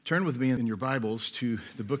Turn with me in your Bibles to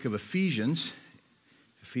the book of Ephesians,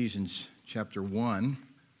 Ephesians chapter 1.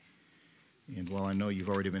 And while I know you've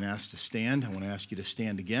already been asked to stand, I want to ask you to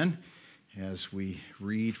stand again as we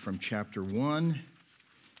read from chapter 1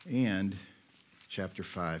 and chapter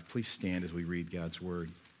 5. Please stand as we read God's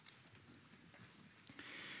word.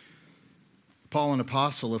 Paul, an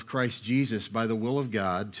apostle of Christ Jesus, by the will of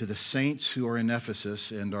God, to the saints who are in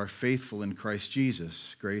Ephesus and are faithful in Christ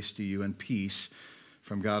Jesus, grace to you and peace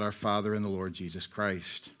from God our Father and the Lord Jesus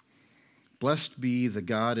Christ. Blessed be the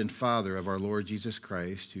God and Father of our Lord Jesus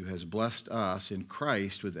Christ, who has blessed us in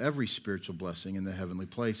Christ with every spiritual blessing in the heavenly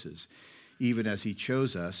places, even as he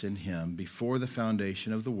chose us in him before the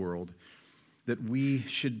foundation of the world, that we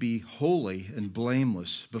should be holy and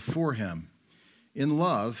blameless before him. In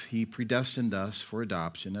love, he predestined us for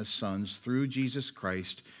adoption as sons through Jesus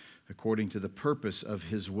Christ, according to the purpose of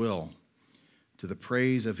his will, to the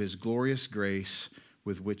praise of his glorious grace,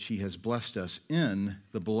 with which he has blessed us in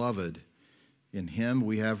the Beloved. In him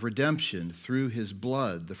we have redemption through his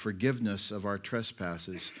blood, the forgiveness of our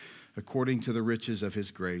trespasses, according to the riches of his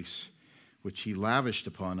grace, which he lavished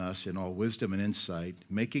upon us in all wisdom and insight,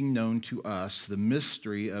 making known to us the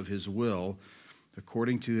mystery of his will,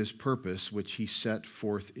 according to his purpose, which he set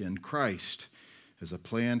forth in Christ, as a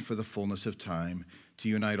plan for the fullness of time, to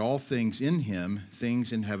unite all things in him,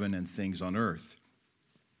 things in heaven and things on earth.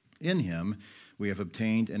 In him we have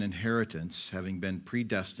obtained an inheritance, having been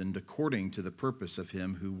predestined according to the purpose of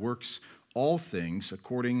him who works all things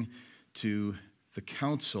according to the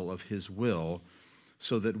counsel of his will,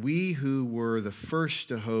 so that we who were the first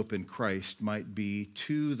to hope in Christ might be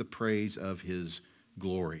to the praise of his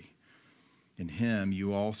glory. In him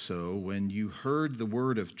you also, when you heard the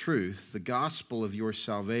word of truth, the gospel of your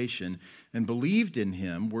salvation, and believed in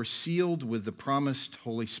him, were sealed with the promised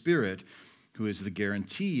Holy Spirit, who is the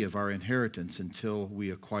guarantee of our inheritance until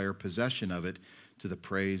we acquire possession of it to the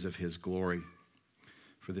praise of his glory.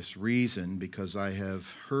 For this reason, because I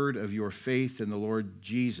have heard of your faith in the Lord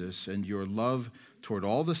Jesus and your love toward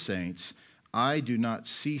all the saints, I do not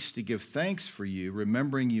cease to give thanks for you,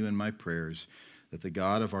 remembering you in my prayers, that the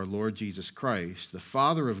God of our Lord Jesus Christ, the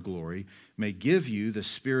Father of glory, may give you the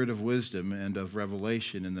spirit of wisdom and of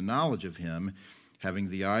revelation in the knowledge of him,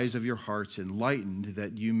 having the eyes of your hearts enlightened,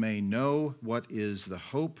 that you may know what is the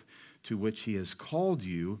hope to which he has called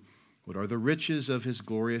you, what are the riches of his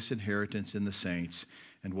glorious inheritance in the saints,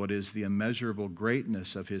 and what is the immeasurable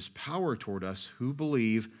greatness of his power toward us who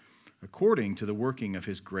believe, according to the working of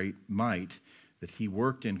his great might, that he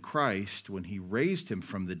worked in Christ when he raised him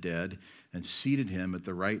from the dead and seated him at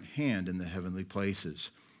the right hand in the heavenly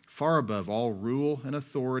places, far above all rule and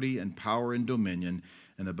authority and power and dominion,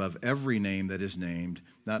 and above every name that is named,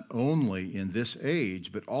 not only in this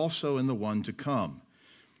age, but also in the one to come.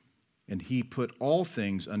 And he put all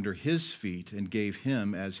things under his feet and gave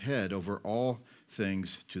him as head over all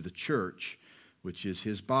things to the church, which is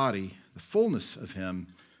his body, the fullness of him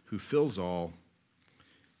who fills all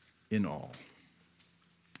in all.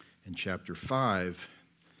 In chapter 5,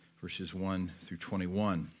 verses 1 through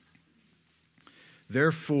 21.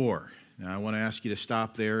 Therefore, now I want to ask you to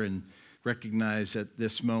stop there and recognize at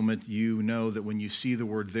this moment, you know that when you see the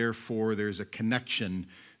word therefore, there's a connection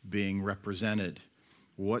being represented.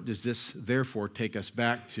 What does this therefore take us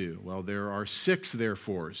back to? Well, there are 6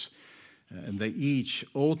 therefores, and they each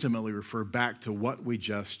ultimately refer back to what we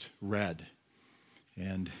just read.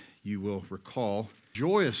 And you will recall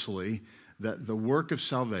joyously that the work of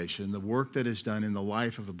salvation, the work that is done in the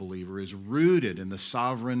life of a believer, is rooted in the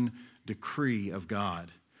sovereign decree of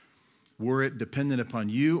God. Were it dependent upon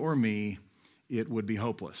you or me, it would be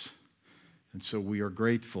hopeless. And so we are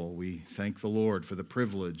grateful. We thank the Lord for the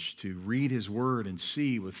privilege to read his word and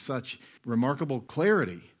see with such remarkable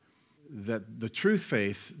clarity that the truth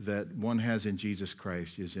faith that one has in Jesus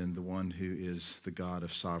Christ is in the one who is the God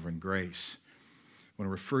of sovereign grace. I want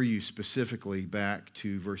to refer you specifically back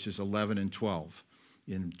to verses 11 and 12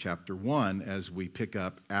 in chapter 1 as we pick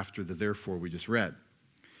up after the therefore we just read.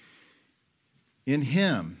 In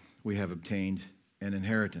him we have obtained an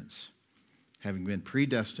inheritance, having been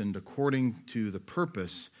predestined according to the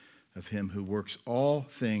purpose of him who works all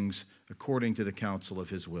things according to the counsel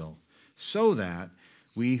of his will, so that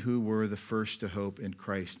we who were the first to hope in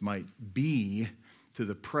Christ might be to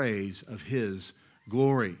the praise of his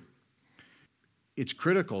glory. It's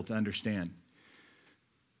critical to understand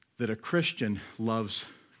that a Christian loves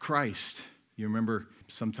Christ. You remember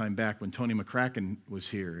sometime back when Tony McCracken was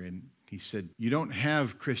here, and he said, you don't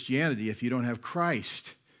have Christianity if you don't have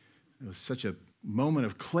Christ. It was such a moment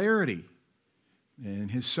of clarity in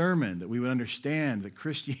his sermon that we would understand that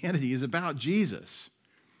Christianity is about Jesus.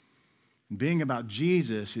 And being about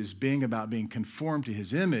Jesus is being about being conformed to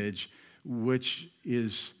his image, which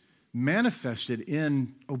is manifested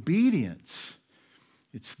in obedience.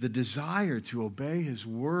 It's the desire to obey his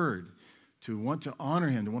word, to want to honor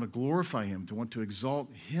him, to want to glorify him, to want to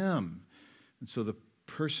exalt him. And so the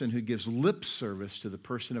person who gives lip service to the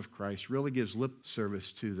person of Christ really gives lip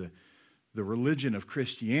service to the religion of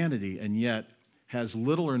Christianity, and yet has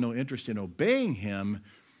little or no interest in obeying him,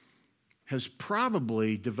 has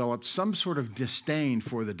probably developed some sort of disdain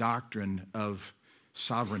for the doctrine of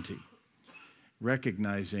sovereignty,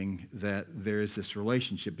 recognizing that there is this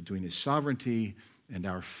relationship between his sovereignty and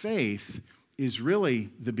our faith is really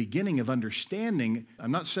the beginning of understanding.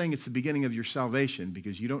 I'm not saying it's the beginning of your salvation,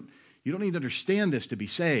 because you don't need to understand this to be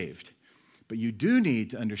saved, but you do need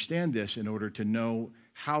to understand this in order to know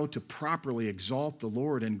how to properly exalt the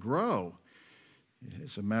Lord and grow.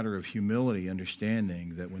 It's a matter of humility,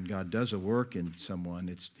 understanding that when God does a work in someone,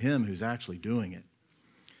 it's him who's actually doing it.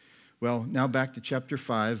 Well, now back to chapter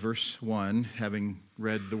 5, verse 1. Having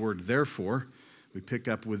read the word therefore, we pick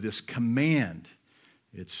up with this command.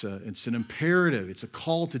 It's an imperative. It's a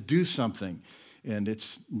call to do something, and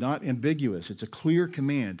it's not ambiguous. It's a clear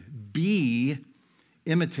command. Be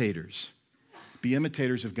imitators. Be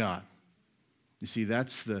imitators of God. You see,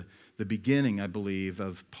 that's the beginning, I believe,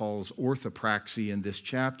 of Paul's orthopraxy in this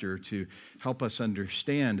chapter, to help us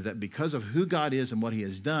understand that because of who God is and what he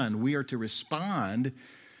has done, we are to respond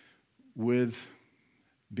with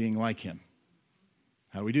being like him.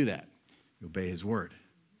 How do we do that? We obey his word.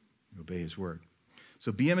 We obey his word.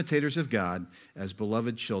 So be imitators of God as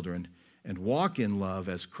beloved children, and walk in love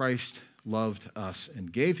as Christ loved us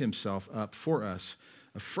and gave himself up for us,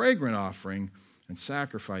 a fragrant offering and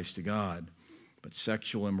sacrifice to God. But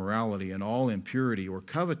sexual immorality and all impurity or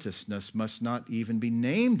covetousness must not even be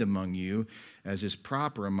named among you, as is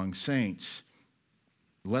proper among saints.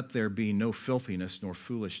 Let there be no filthiness, nor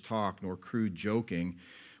foolish talk, nor crude joking,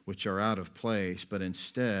 which are out of place, but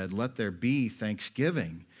instead let there be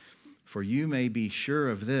thanksgiving. For you may be sure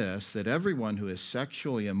of this, that everyone who is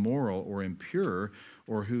sexually immoral or impure,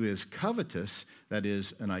 or who is covetous, that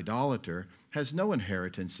is, an idolater, has no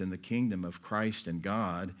inheritance in the kingdom of Christ and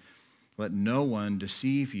God. Let no one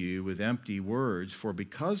deceive you with empty words, for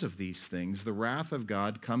because of these things the wrath of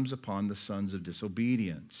God comes upon the sons of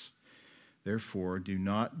disobedience. Therefore, do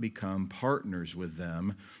not become partners with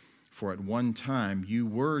them, for at one time you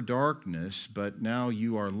were darkness, but now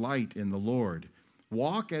you are light in the Lord.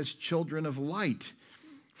 Walk as children of light,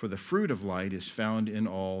 for the fruit of light is found in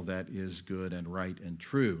all that is good and right and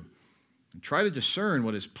true. And try to discern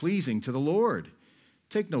what is pleasing to the Lord.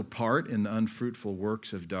 Take no part in the unfruitful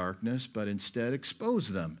works of darkness, but instead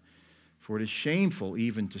expose them. For it is shameful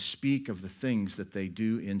even to speak of the things that they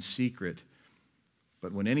do in secret.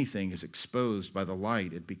 But when anything is exposed by the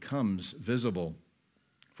light, it becomes visible.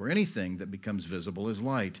 For anything that becomes visible is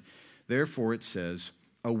light. Therefore it says,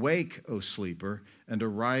 awake, O sleeper, and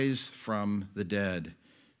arise from the dead,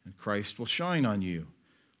 and Christ will shine on you.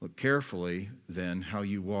 Look carefully, then, how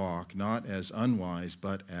you walk, not as unwise,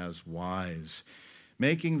 but as wise,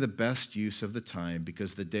 making the best use of the time,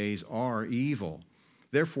 because the days are evil.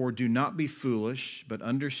 Therefore, do not be foolish, but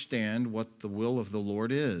understand what the will of the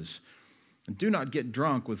Lord is. And do not get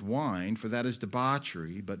drunk with wine, for that is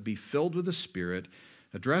debauchery, but be filled with the Spirit,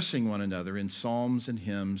 addressing one another in psalms and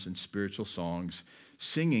hymns and spiritual songs,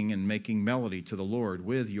 singing and making melody to the Lord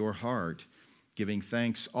with your heart, giving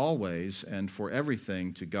thanks always and for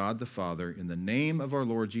everything to God the Father in the name of our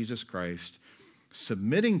Lord Jesus Christ,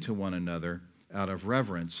 submitting to one another out of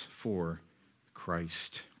reverence for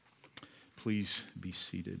Christ. Please be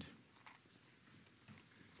seated.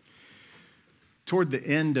 Toward the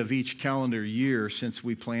end of each calendar year since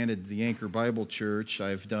we planted the Anchor Bible Church,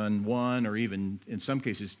 I've done one or even, in some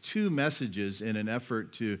cases, two messages in an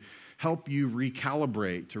effort to help you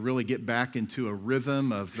recalibrate, to really get back into a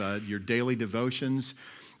rhythm of your daily devotions.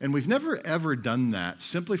 And we've never, ever done that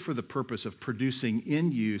simply for the purpose of producing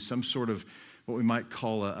in you some sort of what we might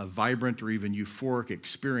call a vibrant or even euphoric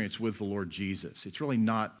experience with the Lord Jesus. It's really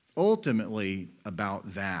not ultimately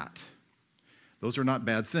about that. Those are not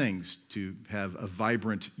bad things, to have a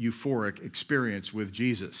vibrant, euphoric experience with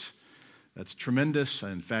Jesus. That's tremendous.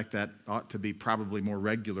 In fact, that ought to be probably more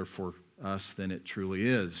regular for us than it truly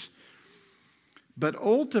is. But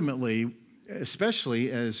ultimately,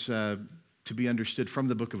 especially as to be understood from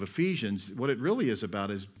the book of Ephesians, what it really is about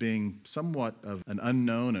is being somewhat of an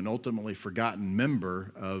unknown and ultimately forgotten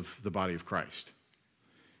member of the body of Christ.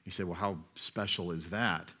 You say, well, how special is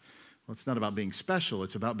that? Well, it's not about being special,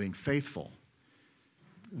 it's about being faithful.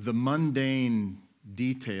 The mundane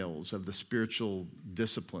details of the spiritual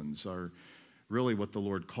disciplines are really what the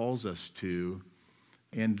Lord calls us to,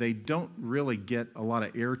 and they don't really get a lot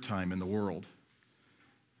of airtime in the world.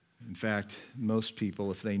 In fact, most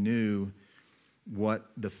people, if they knew what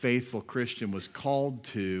the faithful Christian was called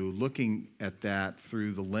to, looking at that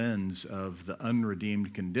through the lens of the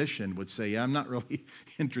unredeemed condition, would say, yeah, I'm not really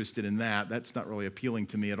interested in that. That's not really appealing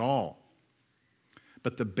to me at all.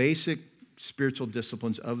 But the basic spiritual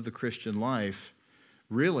disciplines of the Christian life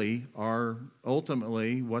really are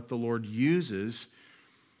ultimately what the Lord uses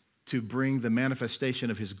to bring the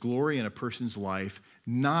manifestation of his glory in a person's life,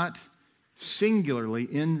 not singularly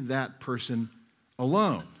in that person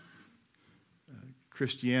alone.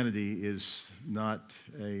 Christianity is not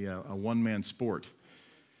a one-man sport.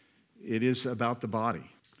 It is about the body,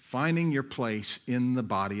 finding your place in the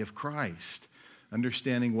body of Christ,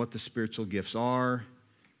 understanding what the spiritual gifts are,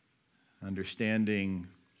 understanding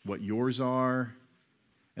what yours are,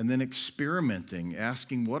 and then experimenting,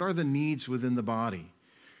 asking, what are the needs within the body?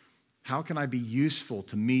 How can I be useful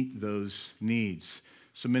to meet those needs?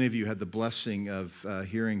 So many of you had the blessing of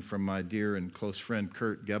hearing from my dear and close friend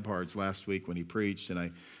Kurt Gebhards last week when he preached, and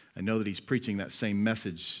I know that he's preaching that same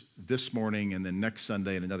message this morning and then next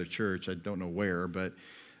Sunday in another church. I don't know where, but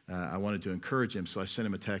I wanted to encourage him, so I sent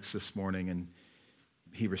him a text this morning, and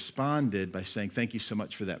he responded by saying, thank you so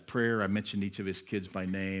much for that prayer. I mentioned each of his kids by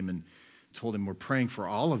name and told him we're praying for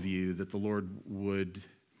all of you that the Lord would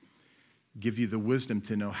give you the wisdom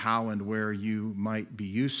to know how and where you might be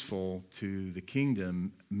useful to the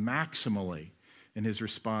kingdom maximally. And his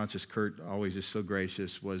response, as Kurt always is so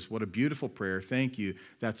gracious, was, what a beautiful prayer. Thank you.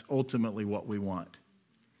 That's ultimately what we want.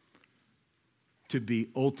 To be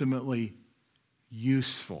ultimately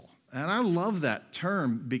useful. And I love that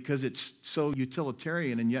term because it's so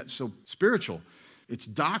utilitarian and yet so spiritual. It's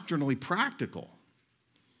doctrinally practical.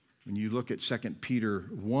 When you look at 2 Peter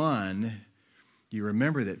 1, you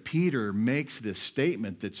remember that Peter makes this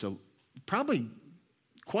statement that's probably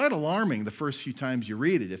quite alarming the first few times you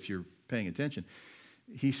read it if you're paying attention.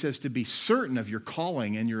 He says to be certain of your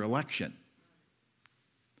calling and your election.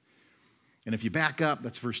 And if you back up,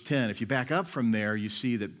 that's verse 10. If you back up from there, you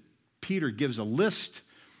see that Peter gives a list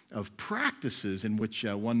of practices in which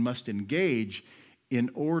one must engage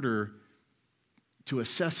in order to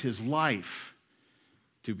assess his life,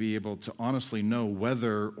 to be able to honestly know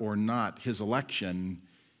whether or not his election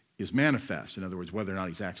is manifest. In other words, whether or not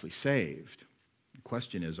he's actually saved. The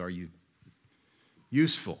question is, are you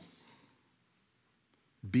useful?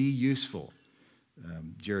 Be useful.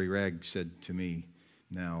 Jerry Ragg said to me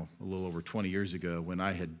now a little over 20 years ago when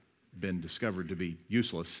I had been discovered to be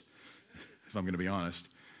useless, if I'm going to be honest,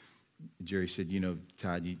 Jerry said, you know,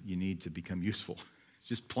 Todd, you need to become useful.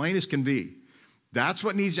 Just plain as can be. That's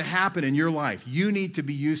what needs to happen in your life. You need to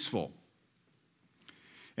be useful.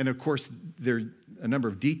 And of course, there are a number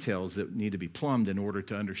of details that need to be plumbed in order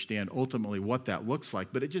to understand ultimately what that looks like.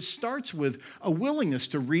 But it just starts with a willingness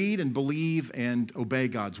to read and believe and obey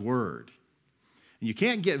God's word. And you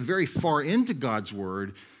can't get very far into God's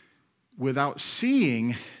word without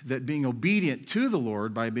seeing that being obedient to the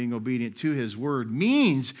Lord by being obedient to his word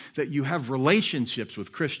means that you have relationships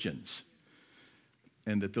with Christians.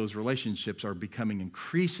 And that those relationships are becoming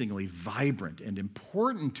increasingly vibrant and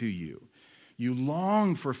important to you. You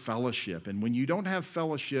long for fellowship, and when you don't have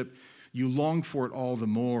fellowship, you long for it all the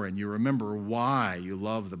more, and you remember why you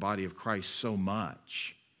love the body of Christ so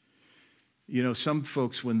much. You know, some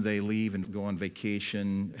folks, when they leave and go on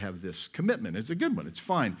vacation, have this commitment. It's a good one. It's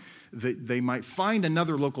fine. They might find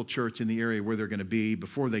another local church in the area where they're going to be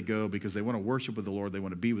before they go because they want to worship with the Lord. They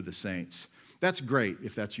want to be with the saints. That's great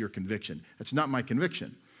if that's your conviction. That's not my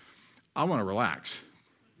conviction. I want to relax.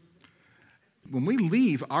 When we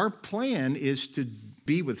leave, our plan is to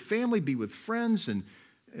be with family, be with friends. And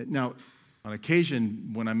now, on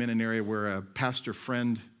occasion, when I'm in an area where a pastor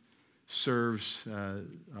friend serves,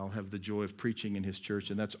 I'll have the joy of preaching in his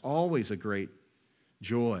church, and that's always a great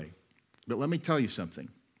joy. But let me tell you something,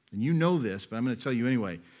 and you know this, but I'm going to tell you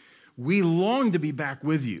anyway. We long to be back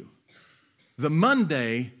with you. The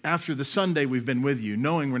Monday after the Sunday we've been with you,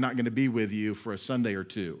 knowing we're not going to be with you for a Sunday or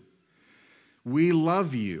two. We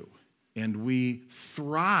love you, and we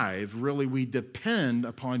thrive, really, we depend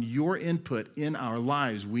upon your input in our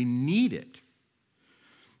lives. We need it.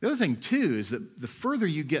 The other thing, too, is that the further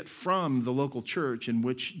you get from the local church in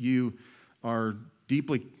which you are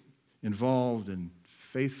deeply involved and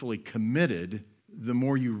faithfully committed, the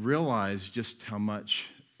more you realize just how much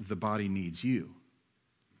the body needs you.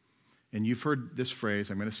 And you've heard this phrase,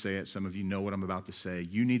 I'm going to say it, some of you know what I'm about to say.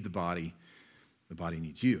 You need the body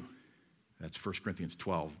needs you. That's 1 Corinthians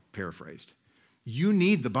 12, paraphrased. You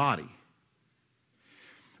need the body.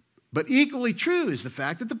 But equally true is the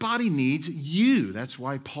fact that the body needs you. That's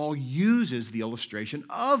why Paul uses the illustration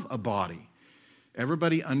of a body.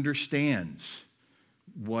 Everybody understands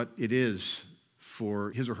what it is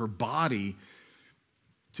for his or her body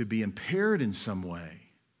to be impaired in some way.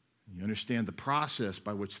 You understand the process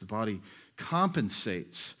by which the body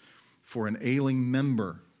compensates for an ailing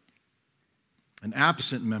member, an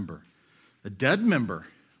absent member, a dead member,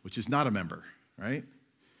 which is not a member, right?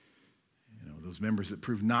 Those members that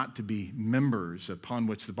prove not to be members upon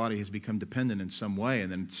which the body has become dependent in some way,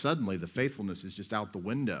 and then suddenly the faithfulness is just out the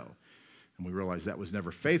window. And we realize that was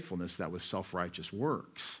never faithfulness, that was self-righteous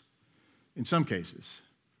works in some cases.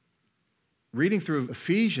 Reading through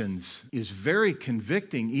Ephesians is very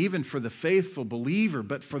convicting even for the faithful believer,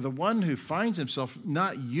 but for the one who finds himself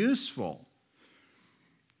not useful,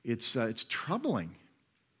 it's troubling.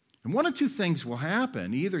 And one of two things will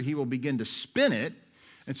happen. Either he will begin to spin it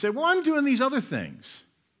and say, well, I'm doing these other things.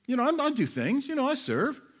 I do things. I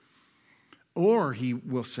serve. Or he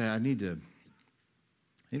will say, I need to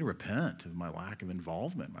repent of my lack of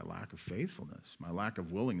involvement, my lack of faithfulness, my lack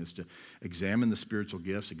of willingness to examine the spiritual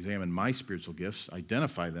gifts, examine my spiritual gifts,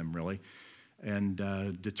 identify them really, and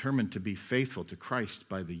determine to be faithful to Christ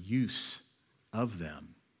by the use of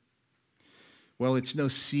them. Well, it's no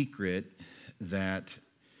secret that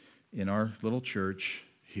in our little church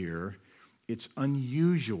here, it's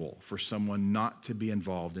unusual for someone not to be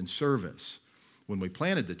involved in service. When we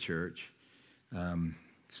planted the church,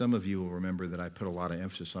 some of you will remember that I put a lot of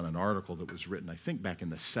emphasis on an article that was written, I think back in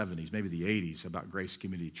the 70s, maybe the 80s, about Grace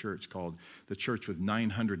Community Church called The Church with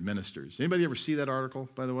 900 Ministers. Anybody ever see that article,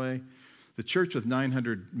 by the way? The Church with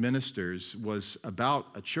 900 Ministers was about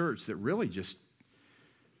a church that really just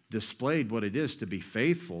displayed what it is to be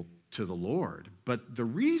faithful to the Lord. But the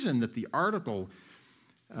reason that the article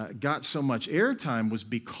got so much airtime was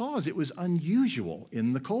because it was unusual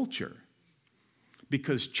in the culture.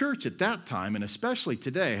 Because church at that time, and especially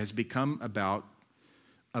today, has become about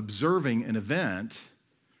observing an event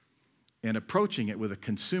and approaching it with a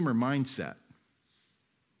consumer mindset.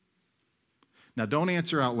 Now, don't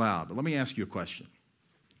answer out loud, but let me ask you a question.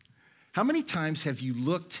 How many times have you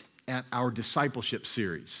looked at our discipleship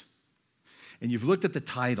series, and you've looked at the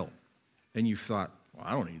title, and you've thought, well,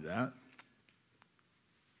 I don't need that.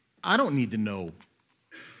 I don't need to know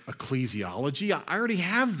ecclesiology. I already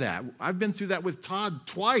have that. I've been through that with Todd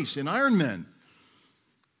twice in Ironman.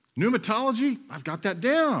 Pneumatology, I've got that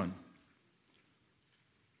down.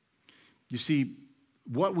 You see,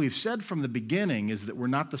 what we've said from the beginning is that we're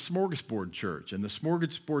not the smorgasbord church. And the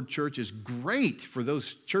smorgasbord church is great for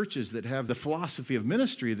those churches that have the philosophy of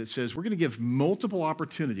ministry that says we're going to give multiple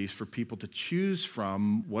opportunities for people to choose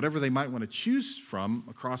from whatever they might want to choose from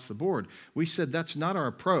across the board. We said that's not our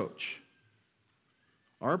approach.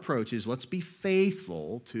 Our approach is let's be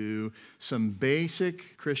faithful to some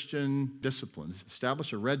basic Christian disciplines,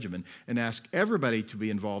 establish a regimen, and ask everybody to be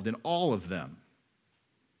involved in all of them.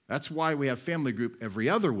 That's why we have family group every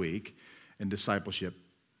other week and discipleship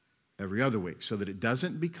every other week, so that it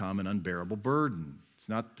doesn't become an unbearable burden. It's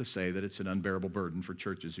not to say that it's an unbearable burden for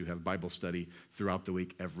churches who have Bible study throughout the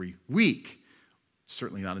week every week. It's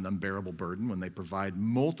certainly not an unbearable burden when they provide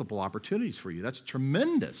multiple opportunities for you. That's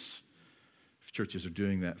tremendous if churches are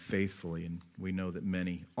doing that faithfully, and we know that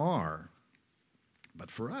many are.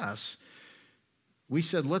 But for us, we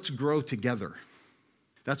said, let's grow together.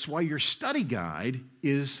 That's why your study guide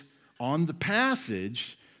is on the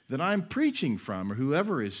passage that I'm preaching from, or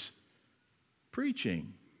whoever is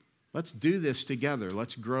preaching. Let's do this together.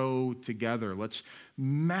 Let's grow together. Let's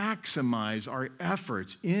maximize our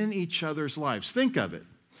efforts in each other's lives. Think of it.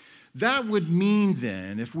 That would mean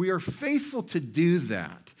then, if we are faithful to do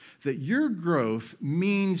that, that your growth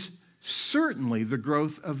means certainly the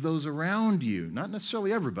growth of those around you. Not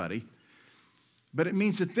necessarily everybody, but it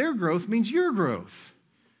means that their growth means your growth.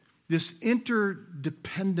 This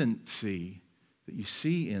interdependency that you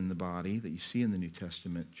see in the body, that you see in the New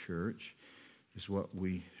Testament church, is what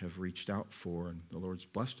we have reached out for, and the Lord's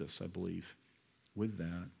blessed us, I believe, with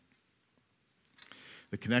that.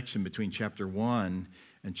 The connection between chapter 1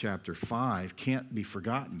 and chapter 5 can't be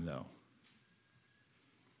forgotten, though.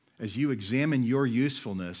 As you examine your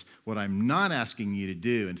usefulness, what I'm not asking you to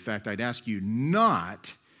do, in fact, I'd ask you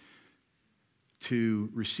not to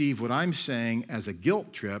receive what I'm saying as a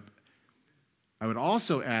guilt trip. I would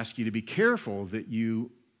also ask you to be careful that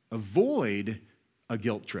you avoid a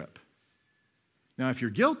guilt trip. Now, if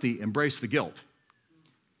you're guilty, embrace the guilt.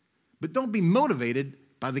 But don't be motivated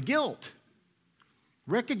by the guilt.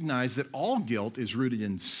 Recognize that all guilt is rooted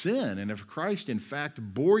in sin, and if Christ, in fact,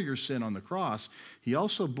 bore your sin on the cross, he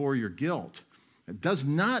also bore your guilt. It does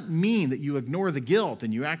not mean that you ignore the guilt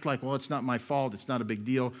and you act like, well, it's not my fault, it's not a big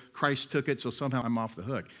deal, Christ took it, so somehow I'm off the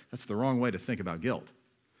hook. That's the wrong way to think about guilt.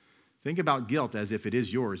 Think about guilt as if it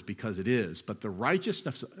is yours because it is, but the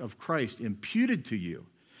righteousness of Christ imputed to you,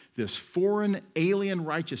 this foreign, alien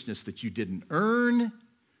righteousness that you didn't earn,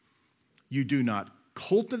 you do not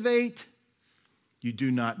cultivate, you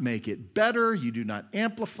do not make it better, you do not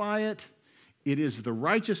amplify it. It is the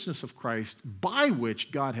righteousness of Christ by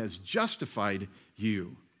which God has justified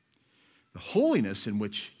you. The holiness in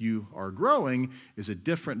which you are growing is a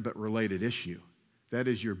different but related issue. That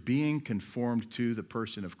is, you're being conformed to the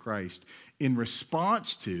person of Christ in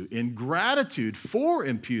response to, in gratitude for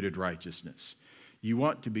imputed righteousness. You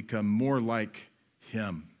want to become more like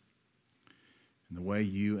him. And the way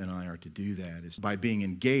you and I are to do that is by being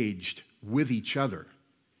engaged with each other,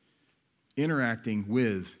 interacting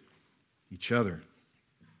with each other.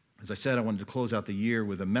 As I said, I wanted to close out the year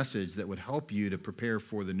with a message that would help you to prepare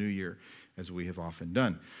for the new year, as we have often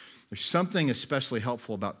done. There's something especially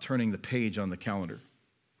helpful about turning the page on the calendar.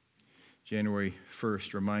 January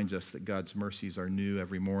 1st reminds us that God's mercies are new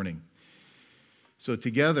every morning. So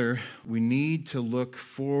together, we need to look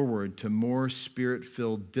forward to more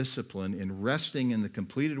Spirit-filled discipline in resting in the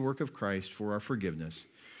completed work of Christ for our forgiveness,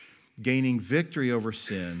 gaining victory over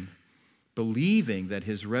sin, believing that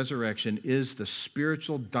his resurrection is the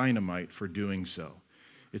spiritual dynamite for doing so.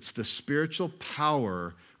 It's the spiritual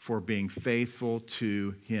power for being faithful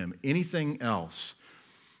to him. Anything else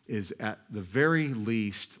is at the very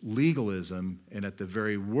least legalism and at the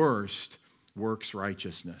very worst works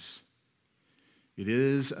righteousness. It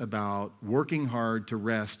is about working hard to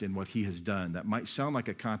rest in what he has done. That might sound like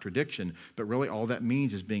a contradiction, but really all that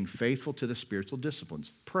means is being faithful to the spiritual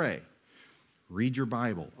disciplines. Pray, read your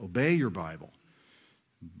Bible, obey your Bible.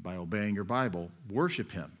 By obeying your Bible,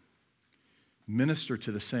 worship him. Minister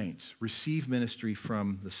to the saints. Receive ministry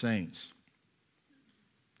from the saints.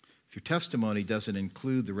 If your testimony doesn't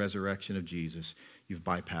include the resurrection of Jesus, you've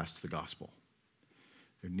bypassed the gospel.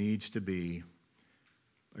 There needs to be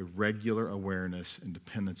a regular awareness and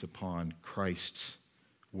dependence upon Christ's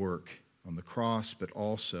work on the cross, but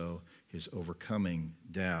also his overcoming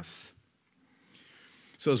death.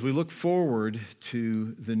 So as we look forward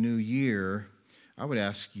to the new year, I would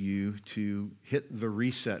ask you to hit the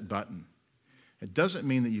reset button. It doesn't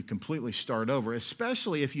mean that you completely start over,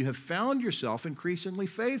 especially if you have found yourself increasingly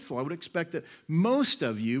faithful. I would expect that most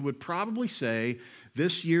of you would probably say,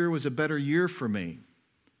 this year was a better year for me.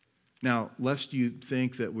 Now, lest you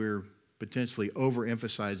think that we're potentially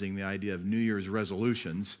overemphasizing the idea of New Year's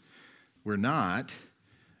resolutions, we're not,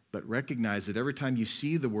 but recognize that every time you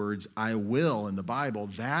see the words, I will, in the Bible,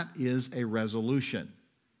 that is a resolution.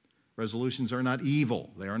 Resolutions are not evil.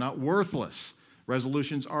 They are not worthless.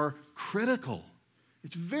 Resolutions are critical.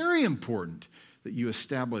 It's very important that you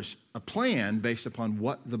establish a plan based upon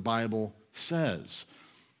what the Bible says.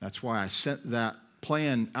 That's why I sent that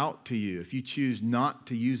plan out to you. If you choose not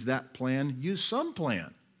to use that plan, use some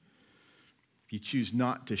plan. If you choose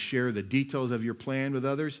not to share the details of your plan with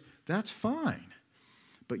others, that's fine.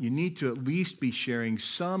 But you need to at least be sharing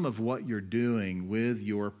some of what you're doing with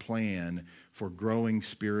your plan for growing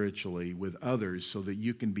spiritually with others so that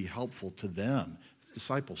you can be helpful to them. It's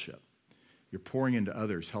discipleship. You're pouring into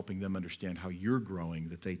others, helping them understand how you're growing,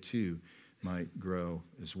 that they too might grow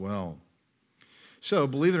as well. So,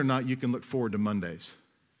 believe it or not, you can look forward to Mondays.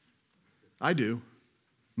 I do.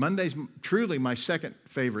 Monday's truly my second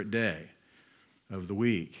favorite day of the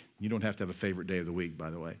week. You don't have to have a favorite day of the week,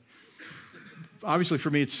 by the way. Obviously,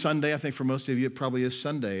 for me, it's Sunday. I think for most of you, it probably is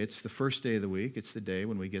Sunday. It's the first day of the week. It's the day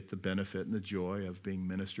when we get the benefit and the joy of being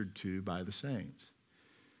ministered to by the saints.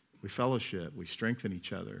 We fellowship. We strengthen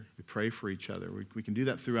each other. We pray for each other. We can do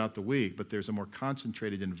that throughout the week, but there's a more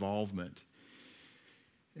concentrated involvement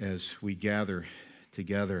as we gather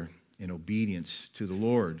together in obedience to the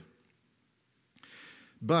Lord.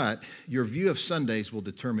 But your view of Sundays will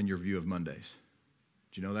determine your view of Mondays.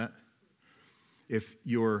 Do you know that? If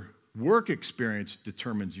your work experience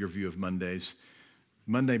determines your view of Mondays,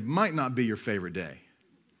 Monday might not be your favorite day.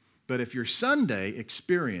 But if your Sunday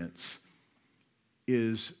experience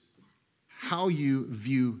is how you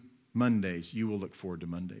view Mondays, you will look forward to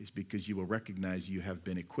Mondays because you will recognize you have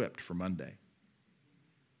been equipped for Monday.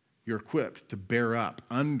 You're equipped to bear up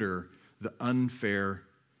under the unfair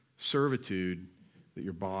servitude that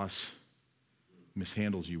your boss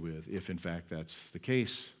mishandles you with, if in fact that's the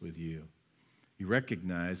case with you. You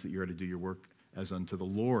recognize that you're to do your work as unto the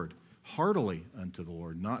Lord, heartily unto the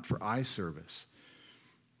Lord, not for eye service.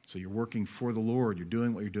 So you're working for the Lord. You're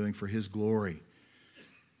doing what you're doing for his glory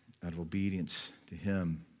out of obedience to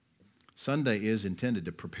him. Sunday is intended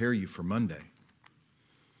to prepare you for Monday.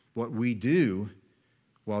 What we do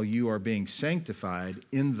while you are being sanctified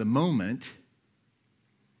in the moment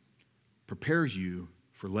prepares you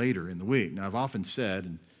for later in the week. Now, I've often said,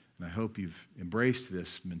 and I hope you've embraced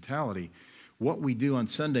this mentality, what we do on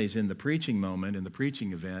Sundays in the preaching moment, in the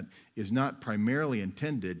preaching event, is not primarily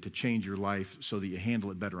intended to change your life so that you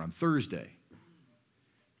handle it better on Thursday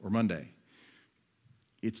or Monday.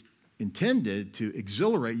 It's intended to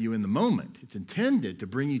exhilarate you in the moment. It's intended to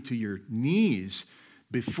bring you to your knees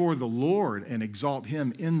before the Lord and exalt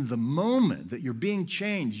Him in the moment, that you're being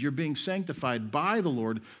changed, you're being sanctified by the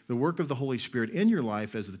Lord, the work of the Holy Spirit in your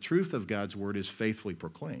life as the truth of God's word is faithfully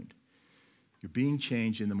proclaimed. You're being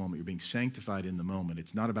changed in the moment. You're being sanctified in the moment.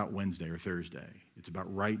 It's not about Wednesday or Thursday. It's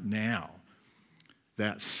about right now.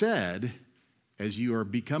 That said, as you are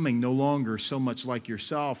becoming no longer so much like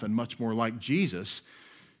yourself and much more like Jesus,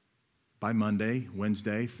 by Monday,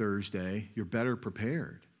 Wednesday, Thursday, you're better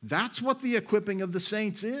prepared. That's what the equipping of the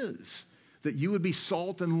saints is, that you would be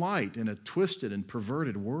salt and light in a twisted and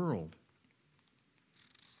perverted world.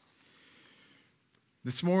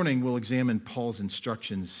 This morning, we'll examine Paul's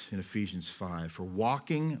instructions in Ephesians 5 for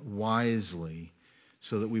walking wisely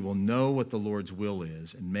so that we will know what the Lord's will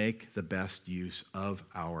is and make the best use of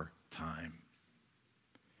our time.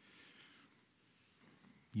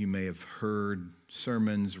 You may have heard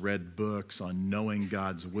sermons, read books on knowing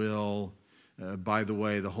God's will. By the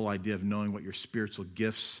way, the whole idea of knowing what your spiritual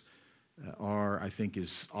gifts are, I think,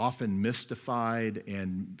 is often mystified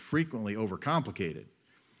and frequently overcomplicated.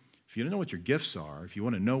 If you don't know what your gifts are, if you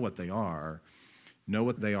want to know what they are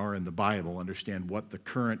in the Bible, understand what the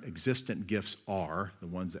current existent gifts are, the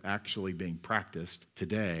ones that actually being practiced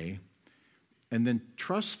today, and then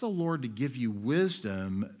trust the Lord to give you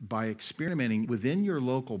wisdom by experimenting within your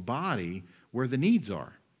local body where the needs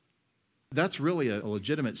are. That's really a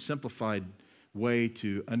legitimate, simplified way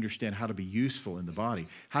to understand how to be useful in the body,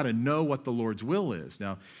 how to know what the Lord's will is.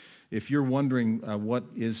 Now, if you're wondering what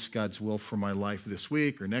is God's will for my life this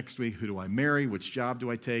week or next week, who do I marry, which job do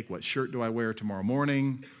I take, what shirt do I wear tomorrow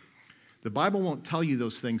morning, the Bible won't tell you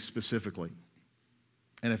those things specifically.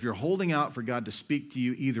 And if you're holding out for God to speak to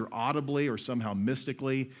you either audibly or somehow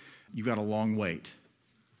mystically, you've got a long wait.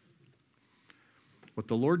 What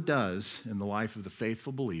the Lord does in the life of the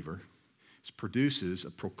faithful believer is produces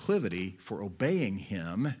a proclivity for obeying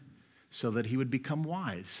Him so that he would become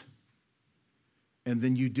wise. And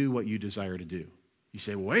then you do what you desire to do. You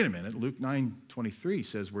say, well, wait a minute, Luke 9:23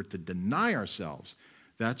 says we're to deny ourselves.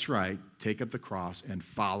 That's right, take up the cross and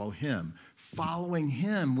follow Him. Following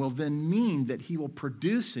Him will then mean that He will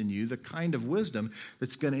produce in you the kind of wisdom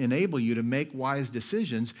that's going to enable you to make wise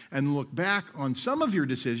decisions and look back on some of your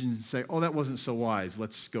decisions and say, oh, that wasn't so wise,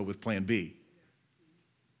 let's go with plan B.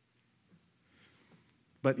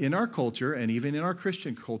 But in our culture, and even in our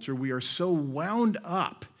Christian culture, we are so wound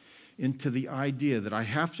up into the idea that I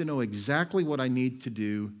have to know exactly what I need to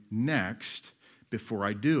do next before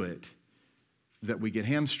I do it, that we get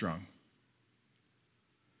hamstrung.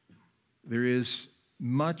 There is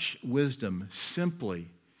much wisdom simply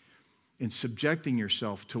in subjecting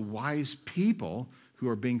yourself to wise people who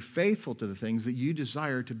are being faithful to the things that you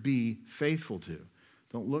desire to be faithful to.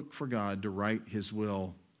 Don't look for God to write His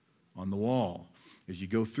will on the wall. As you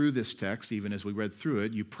go through this text, even as we read through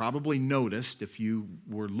it, you probably noticed, if you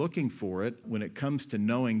were looking for it, when it comes to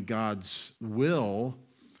knowing God's will,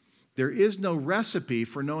 there is no recipe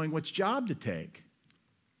for knowing which job to take.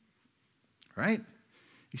 Right?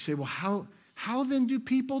 You say, well, how then do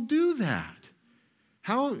people do that?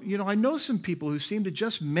 I know some people who seem to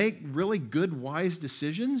just make really good, wise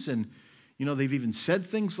decisions, and, they've even said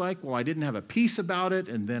things like, well, I didn't have a peace about it,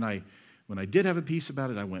 and then when I did have a peace about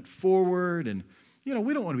it, I went forward, and we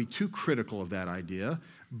don't want to be too critical of that idea,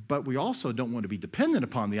 but we also don't want to be dependent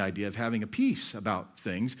upon the idea of having a peace about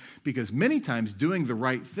things, because many times doing the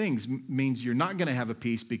right things means you're not going to have a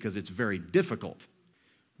peace because it's very difficult.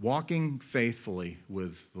 Walking faithfully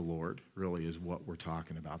with the Lord really is what we're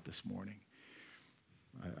talking about this morning.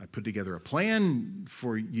 I put together a plan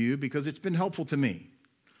for you because it's been helpful to me.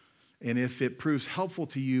 And if it proves helpful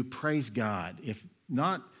to you, praise God. If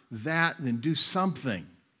not that, then do something.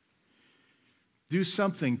 Do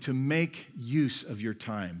something to make use of your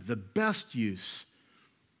time, the best use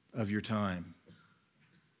of your time.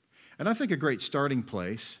 And I think a great starting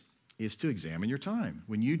place is to examine your time.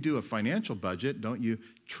 When you do a financial budget, don't you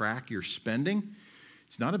track your spending?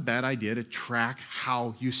 It's not a bad idea to track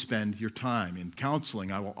how you spend your time. In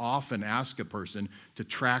counseling, I will often ask a person to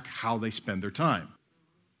track how they spend their time.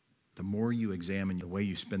 The more you examine the way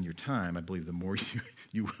you spend your time, I believe the more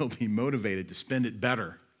you will be motivated to spend it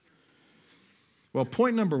better. Well,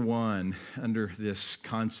 point number one under this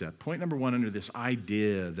concept, point number one under this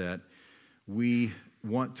idea that we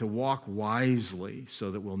want to walk wisely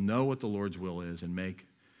so that we'll know what the Lord's will is and make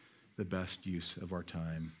the best use of our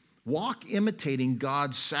time. Walk imitating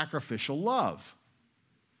God's sacrificial love.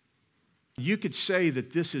 You could say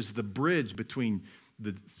that this is the bridge between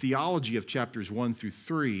the theology of chapters 1 through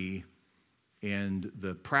 3 and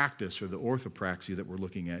the practice or the orthopraxy that we're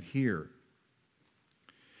looking at here.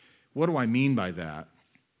 What do I mean by that?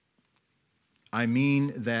 I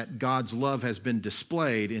mean that God's love has been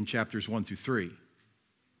displayed in chapters 1 through 3.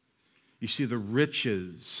 You see the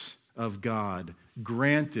riches of God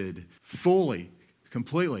granted fully,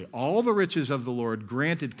 completely. All the riches of the Lord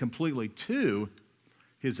granted completely to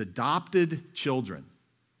his adopted children.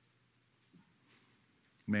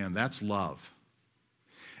 Man, that's love.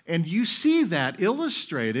 And you see that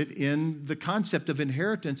illustrated in the concept of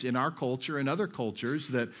inheritance in our culture and other cultures,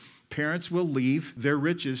 that parents will leave their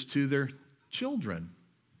riches to their children.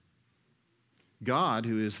 God,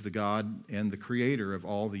 who is the God and the creator of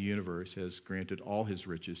all the universe, has granted all his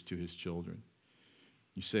riches to his children.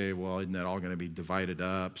 You say, well, isn't that all going to be divided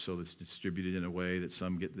up so it's distributed in a way that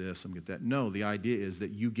some get this, some get that? No, the idea is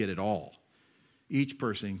that you get it all. Each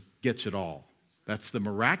person gets it all. That's the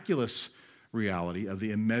miraculous reality of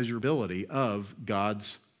the immeasurability of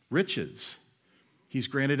God's riches. He's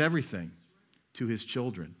granted everything to his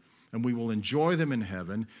children. And we will enjoy them in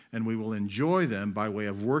heaven, and we will enjoy them by way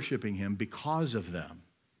of worshiping him because of them.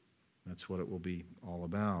 That's what it will be all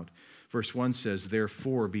about. Verse 1 says,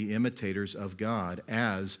 therefore be imitators of God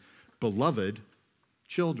as beloved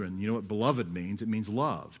children. You know what beloved means? It means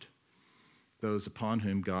loved. Those upon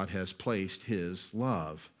whom God has placed his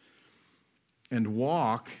love. And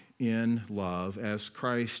walk in love as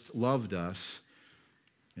Christ loved us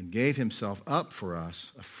and gave himself up for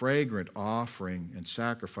us, a fragrant offering and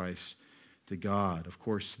sacrifice to God. Of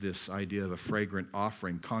course, this idea of a fragrant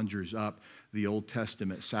offering conjures up the Old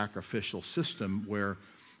Testament sacrificial system where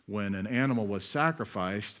when an animal was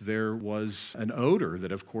sacrificed, there was an odor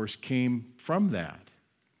that, of course, came from that.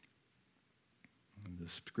 And the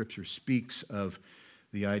Scripture speaks of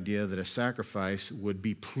the idea that a sacrifice would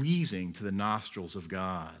be pleasing to the nostrils of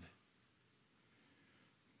God.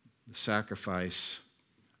 The sacrifice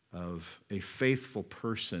of a faithful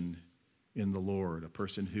person in the Lord, a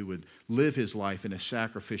person who would live his life in a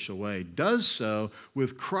sacrificial way, does so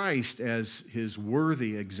with Christ as his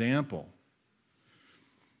worthy example.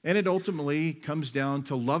 And it ultimately comes down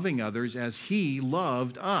to loving others as he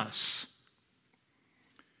loved us.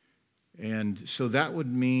 And so that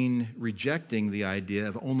would mean rejecting the idea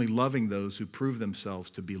of only loving those who prove themselves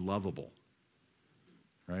to be lovable,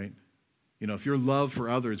 right? You know, if your love for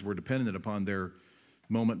others were dependent upon their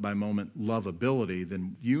moment-by-moment lovability,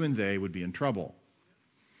 then you and they would be in trouble.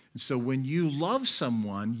 And so when you love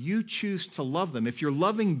someone, you choose to love them. If you're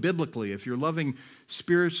loving biblically, if you're loving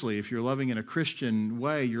spiritually, if you're loving in a Christian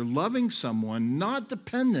way, you're loving someone not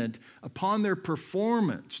dependent upon their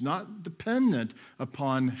performance, not dependent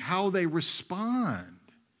upon how they respond,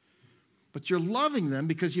 but you're loving them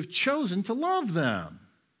because you've chosen to love them.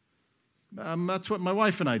 That's what my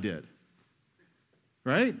wife and I did.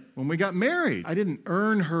 Right? When we got married, I didn't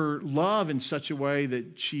earn her love in such a way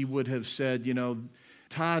that she would have said, you know,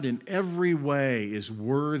 Todd in every way is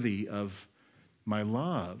worthy of my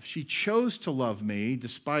love. She chose to love me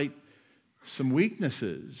despite some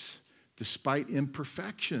weaknesses, despite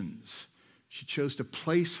imperfections. She chose to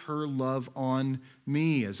place her love on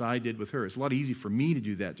me as I did with her. It's a lot easier for me to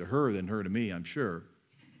do that to her than her to me, I'm sure.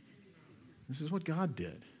 This is what God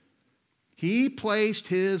did. He placed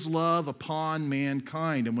his love upon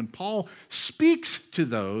mankind. And when Paul speaks to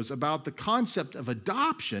those about the concept of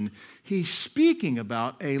adoption, he's speaking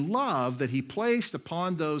about a love that he placed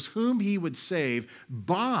upon those whom he would save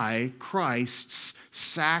by Christ's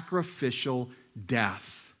sacrificial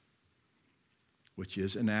death, which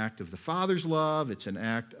is an act of the Father's love. It's an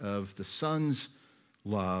act of the Son's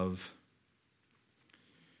love.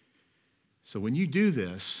 So when you do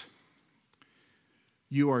this,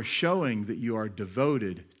 you are showing that you are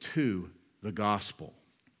devoted to the gospel.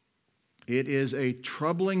 It is a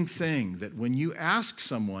troubling thing that when you ask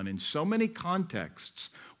someone in so many contexts,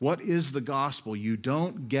 what is the gospel, you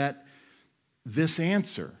don't get this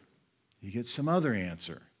answer. You get some other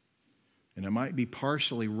answer. And it might be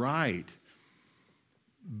partially right.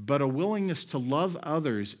 But a willingness to love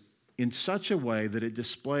others in such a way that it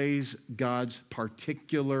displays God's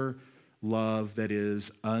particular love that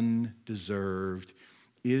is undeserved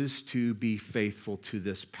is to be faithful to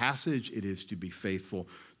this passage. It is to be faithful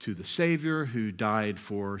to the Savior who died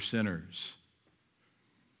for sinners.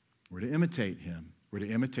 We're to imitate him. We're to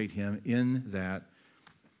imitate him in that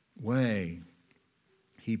way.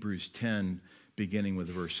 Hebrews 10, beginning with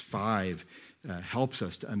verse 5, helps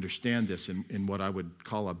us to understand this in what I would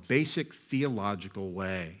call a basic theological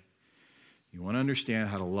way. You want to understand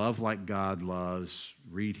how to love like God loves,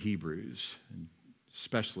 read Hebrews, and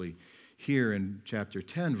especially here in chapter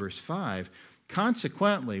 10, verse 5.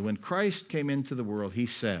 Consequently, when Christ came into the world, he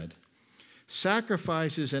said,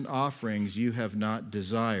 "Sacrifices and offerings you have not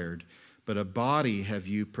desired, but a body have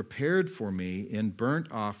you prepared for me. In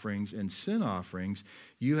burnt offerings and sin offerings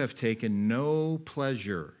you have taken no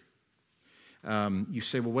pleasure." You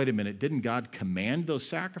say, well, wait a minute, didn't God command those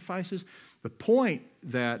sacrifices? The point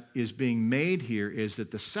that is being made here is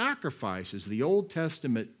that the sacrifices, the Old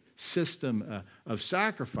Testament system of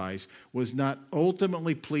sacrifice, was not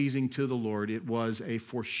ultimately pleasing to the Lord. It was a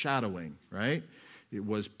foreshadowing, right? It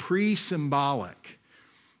was pre-symbolic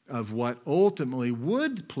of what ultimately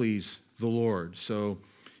would please the Lord. So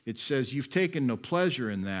it says, you've taken no pleasure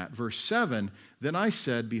in that. Verse 7, then I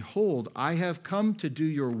said, behold, I have come to do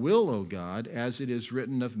your will, O God, as it is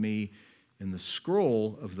written of me in the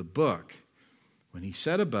scroll of the book. When he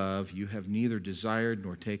said above, you have neither desired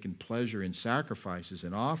nor taken pleasure in sacrifices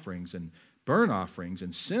and offerings and burnt offerings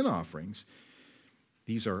and sin offerings,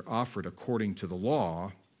 these are offered according to the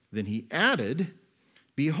law, then he added,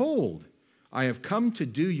 behold, I have come to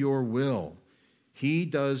do your will. He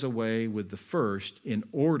does away with the first in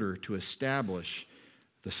order to establish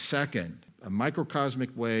the second. A microcosmic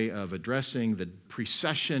way of addressing the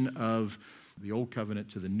precession of the old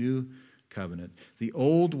covenant to the new covenant. The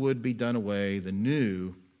old would be done away, the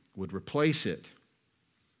new would replace it.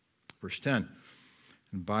 Verse 10,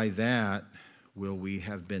 and by that will we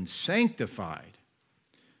have been sanctified.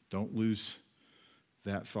 Don't lose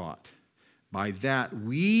that thought. By that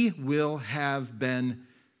we will have been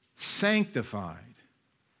sanctified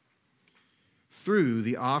through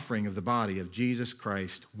the offering of the body of Jesus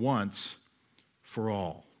Christ once for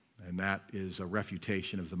all. And that is a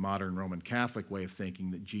refutation of the modern Roman Catholic way of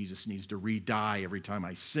thinking that Jesus needs to re-die every time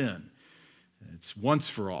I sin. It's once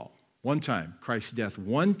for all. One time. Christ's death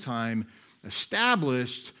one time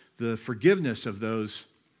established the forgiveness of those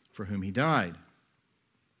for whom he died.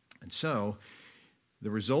 And so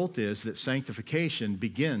the result is that sanctification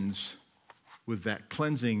begins with that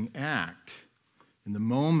cleansing act. In the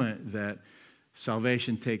moment that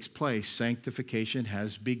salvation takes place, sanctification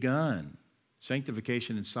has begun.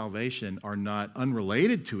 Sanctification and salvation are not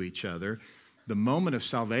unrelated to each other. The moment of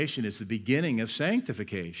salvation is the beginning of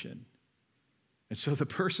sanctification. And so the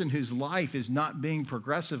person whose life is not being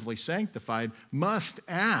progressively sanctified must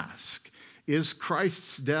ask, is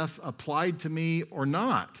Christ's death applied to me or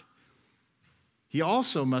not? He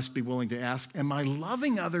also must be willing to ask, am I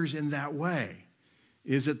loving others in that way?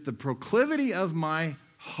 Is it the proclivity of my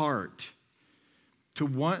heart to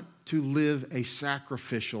want to live a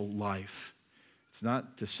sacrificial life? It's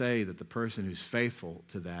not to say that the person who's faithful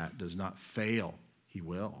to that does not fail. He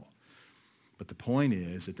will. But the point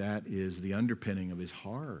is that that is the underpinning of his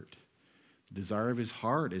heart. The desire of his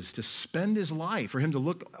heart is to spend his life, for him to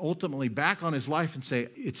look ultimately back on his life and say,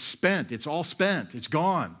 it's spent, it's all spent, it's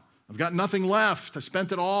gone. I've got nothing left, I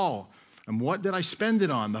spent it all. And what did I spend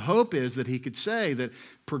it on? The hope is that he could say that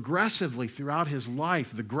progressively throughout his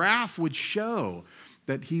life, the graph would show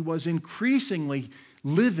that he was increasingly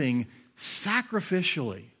living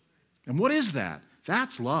sacrificially. And what is that?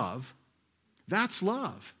 That's love. That's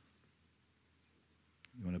love.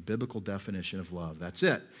 You want a biblical definition of love. That's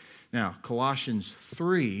it. Now, Colossians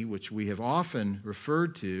 3, which we have often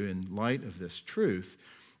referred to in light of this truth,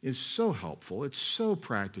 is so helpful. It's so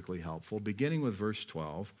practically helpful, beginning with verse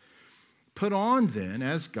 12. Put on then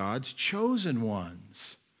as God's chosen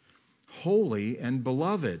ones, holy and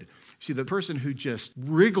beloved. See, the person who just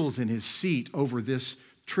wriggles in his seat over this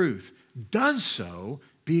truth does so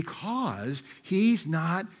because he's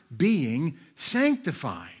not being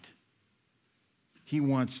sanctified. He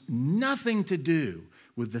wants nothing to do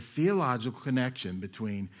with the theological connection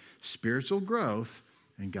between spiritual growth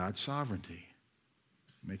and God's sovereignty.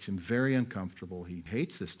 It makes him very uncomfortable. He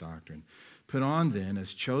hates this doctrine. Put on then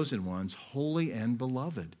as chosen ones, holy and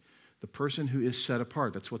beloved. The person who is set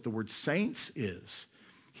apart. That's what the word saints is.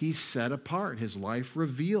 He's set apart. His life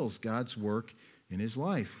reveals God's work in his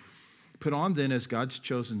life. Put on then as God's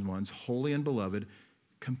chosen ones, holy and beloved,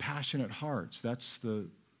 compassionate hearts. That's the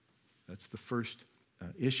first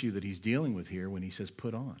issue that he's dealing with here when he says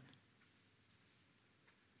put on.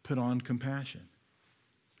 Put on compassion.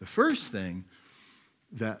 The first thing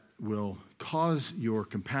that will cause your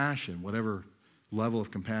compassion, whatever level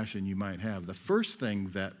of compassion you might have, the first thing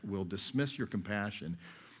that will dismiss your compassion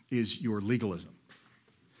is your legalism.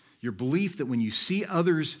 Your belief that when you see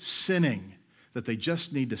others sinning, that they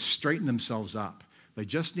just need to straighten themselves up. They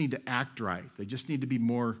just need to act right. They just need to be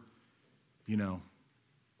more,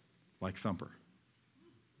 like Thumper.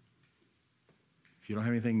 If you don't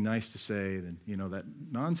have anything nice to say, then, that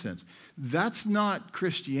nonsense. That's not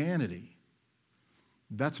Christianity.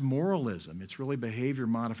 That's moralism. It's really behavior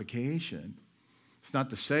modification. It's not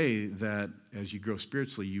to say that as you grow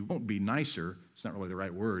spiritually, you won't be nicer. It's not really the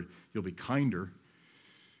right word. You'll be kinder.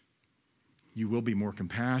 You will be more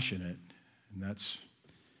compassionate. And that's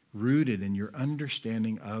rooted in your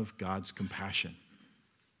understanding of God's compassion.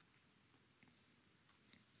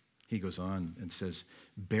 He goes on and says,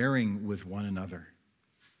 bearing with one another.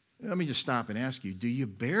 Let me just stop and ask you, do you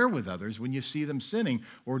bear with others when you see them sinning,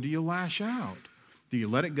 or do you lash out? Do you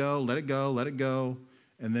let it go, let it go, let it go,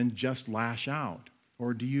 and then just lash out?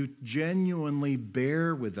 Or do you genuinely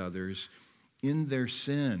bear with others in their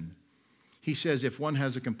sin? He says, if one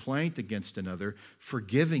has a complaint against another,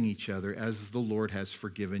 forgiving each other as the Lord has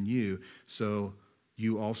forgiven you, so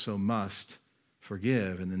you also must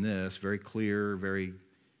forgive. And then this, very clear, very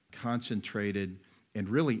concentrated, and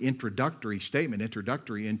really introductory statement,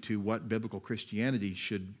 introductory into what biblical Christianity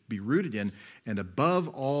should be rooted in. And above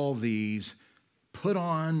all these, put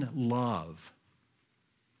on love.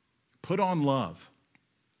 Put on love,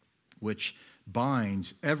 which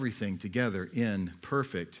binds everything together in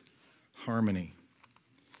perfect harmony.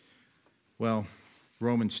 Well,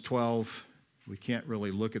 Romans 12, we can't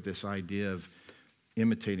really look at this idea of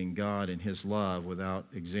imitating God in his love without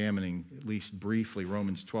examining, at least briefly,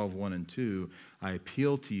 Romans 12, 1 and 2. I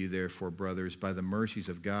appeal to you, therefore, brothers, by the mercies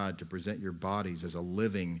of God, to present your bodies as a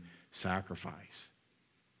living sacrifice.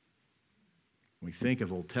 When we think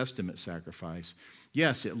of Old Testament sacrifice,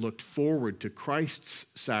 yes, it looked forward to Christ's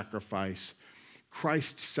sacrifice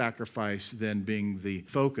then being the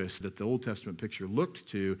focus that the Old Testament picture looked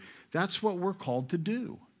to. That's what we're called to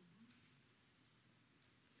do.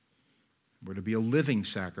 We're to be a living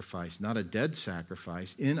sacrifice, not a dead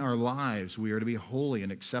sacrifice. In our lives, we are to be holy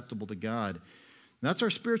and acceptable to God. And that's our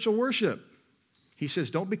spiritual worship. He says,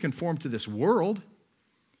 don't be conformed to this world,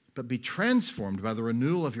 but be transformed by the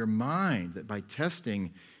renewal of your mind, that by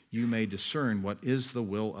testing you may discern what is the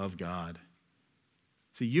will of God.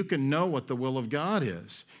 See, you can know what the will of God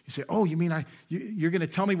is. You say, oh, you mean you're going to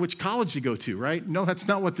tell me which college to go to, right? No, that's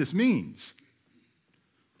not what this means.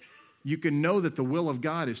 You can know that the will of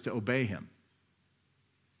God is to obey him.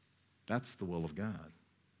 That's the will of God.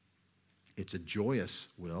 It's a joyous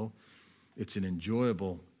will. It's an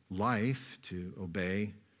enjoyable life to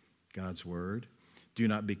obey God's word. Do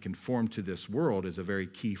not be conformed to this world is a very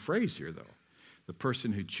key phrase here, though. The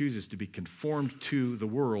person who chooses to be conformed to the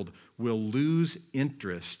world will lose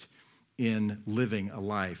interest in living a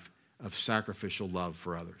life of sacrificial love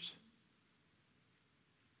for others.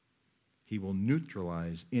 He will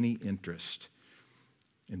neutralize any interest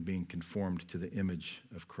in being conformed to the image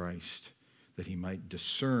of Christ, that he might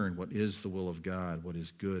discern what is the will of God, what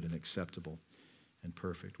is good and acceptable and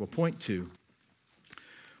perfect. Well, point 2,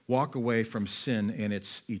 walk away from sin and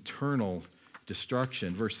its eternal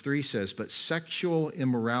destruction. Verse 3 says, but sexual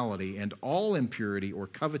immorality and all impurity or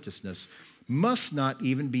covetousness must not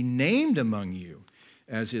even be named among you,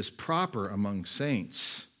 as is proper among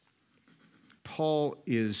saints. Paul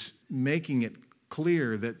is making it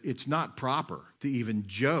clear that it's not proper to even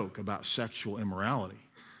joke about sexual immorality.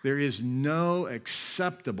 There is no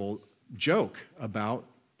acceptable joke about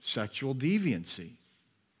sexual deviancy.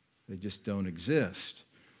 They just don't exist.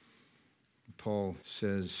 Paul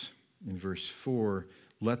says in verse 4,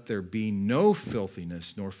 let there be no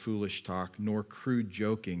filthiness, nor foolish talk, nor crude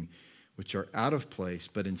joking, which are out of place,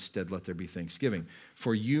 but instead let there be thanksgiving.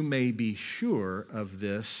 For you may be sure of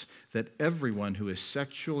this, that everyone who is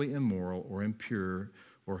sexually immoral or impure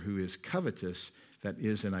or who is covetous, that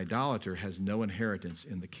is an idolater, has no inheritance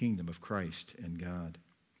in the kingdom of Christ and God.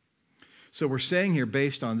 So we're saying here,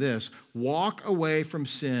 based on this, walk away from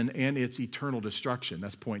sin and its eternal destruction.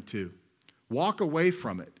 That's point 2. Walk away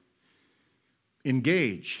from it.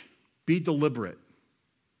 Engage. Be deliberate.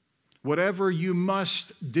 Whatever you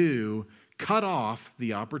must do, cut off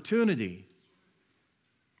the opportunity.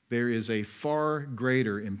 There is a far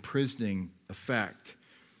greater imprisoning effect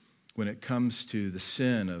when it comes to the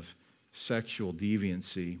sin of sexual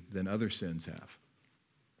deviancy than other sins have.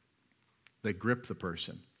 They grip the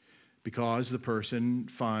person because the person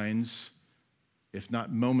finds, if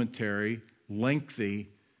not momentary, lengthy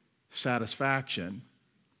satisfaction.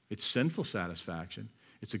 It's sinful satisfaction.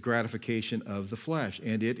 It's a gratification of the flesh,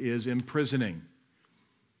 and it is imprisoning.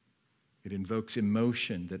 It invokes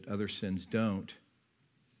emotion that other sins don't.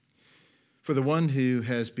 For the one who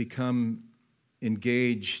has become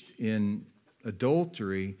engaged in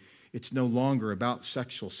adultery, it's no longer about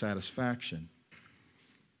sexual satisfaction.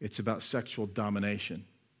 It's about sexual domination.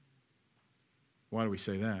 Why do we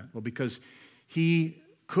say that? Well, because he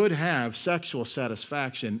could have sexual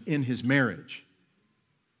satisfaction in his marriage.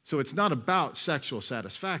 So it's not about sexual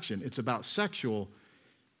satisfaction, it's about sexual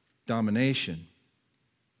domination.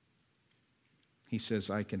 He says,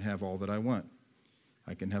 I can have all that I want.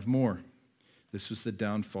 I can have more. This was the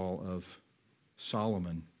downfall of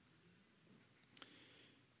Solomon.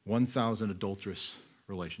 1,000 adulterous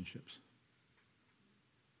relationships.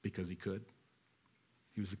 Because he could.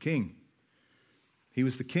 He was the king. He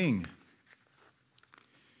was the king.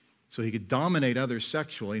 So he could dominate others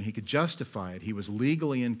sexually and he could justify it. He was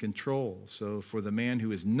legally in control. So for the man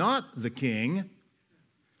who is not the king,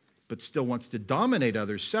 but still wants to dominate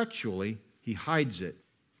others sexually, he hides it.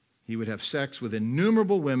 He would have sex with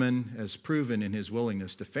innumerable women, as proven in his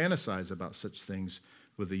willingness to fantasize about such things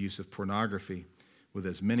with the use of pornography, with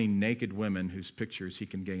as many naked women whose pictures he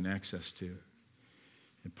can gain access to.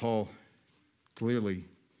 And Paul clearly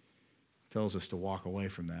tells us to walk away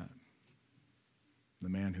from that. The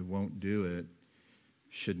man who won't do it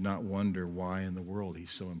should not wonder why in the world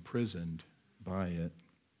he's so imprisoned by it.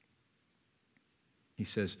 He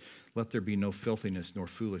says, let there be no filthiness, nor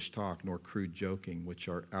foolish talk, nor crude joking, which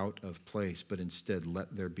are out of place, but instead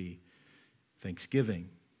let there be thanksgiving.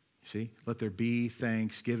 See? Let there be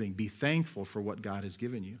thanksgiving. Be thankful for what God has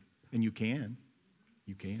given you. And you can.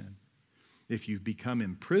 You can. If you've become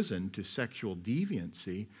imprisoned to sexual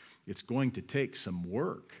deviancy, it's going to take some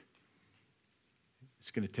work. It's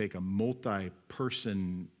going to take a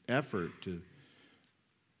multi-person effort to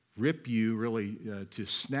rip you, really, to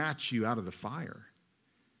snatch you out of the fire,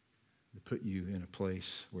 to put you in a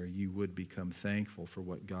place where you would become thankful for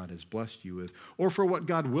what God has blessed you with, or for what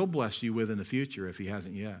God will bless you with in the future if he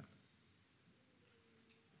hasn't yet.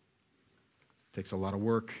 It takes a lot of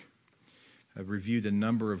work. I've reviewed a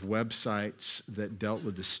number of websites that dealt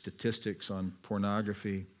with the statistics on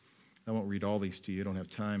pornography. I won't read all these to you, I don't have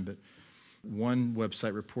time, but one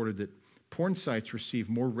website reported that porn sites receive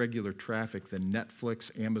more regular traffic than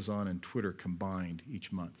Netflix, Amazon, and Twitter combined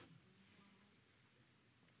each month.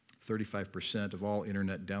 35% of all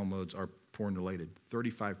internet downloads are porn-related.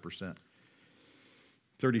 35%.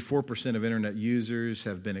 34% of internet users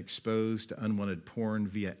have been exposed to unwanted porn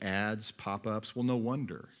via ads, pop-ups. Well, no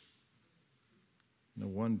wonder. No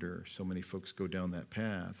wonder so many folks go down that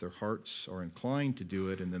path. Their hearts are inclined to do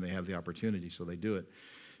it, and then they have the opportunity, so they do it.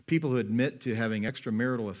 People who admit to having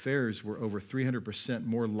extramarital affairs were over 300%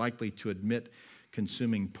 more likely to admit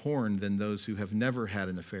consuming porn than those who have never had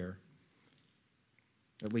an affair.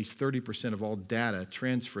 At least 30% of all data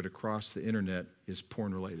transferred across the internet is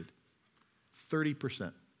porn-related.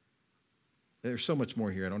 30%. There's so much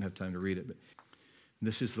more here. I don't have time to read it, but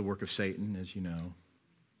this is the work of Satan, as you know.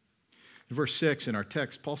 In verse 6 in our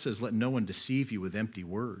text, Paul says, let no one deceive you with empty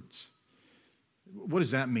words. What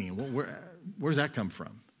does that mean? Where does that come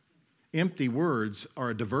from? Empty words are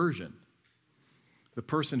a diversion. The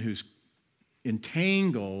person who's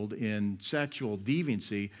entangled in sexual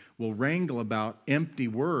deviancy will wrangle about empty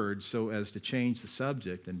words so as to change the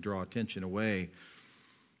subject and draw attention away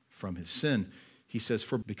from his sin. He says,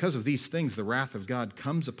 for because of these things, the wrath of God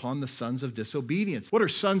comes upon the sons of disobedience. What are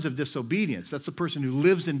sons of disobedience? That's the person who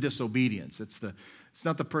lives in disobedience. It's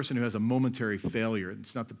not the person who has a momentary failure.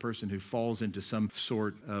 It's not the person who falls into some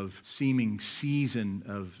sort of seeming season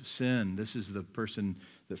of sin. This is the person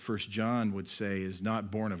that 1 John would say is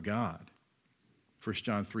not born of God. 1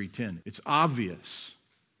 John 3:10. It's obvious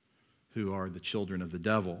who are the children of the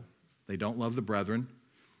devil. They don't love the brethren,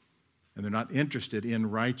 and they're not interested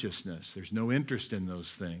in righteousness. There's no interest in those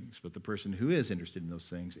things. But the person who is interested in those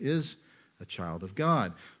things is a child of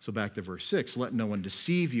God. So back to verse 6. Let no one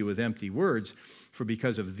deceive you with empty words, for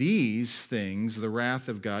because of these things, the wrath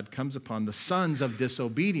of God comes upon the sons of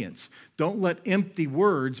disobedience. Don't let empty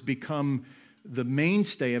words become the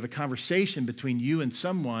mainstay of a conversation between you and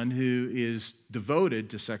someone who is devoted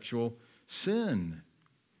to sexual sin.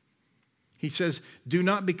 He says, do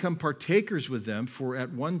not become partakers with them, for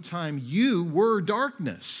at one time you were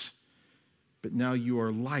darkness, but now you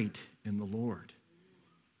are light in the Lord.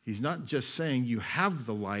 He's not just saying you have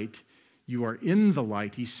the light, you are in the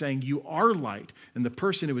light. He's saying you are light. And the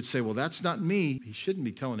person who would say, well, that's not me, he shouldn't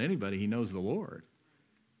be telling anybody he knows the Lord.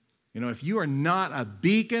 You know, if you are not a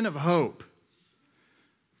beacon of hope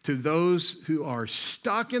to those who are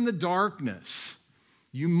stuck in the darkness,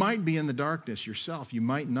 you might be in the darkness yourself. You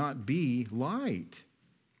might not be light.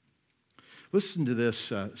 Listen to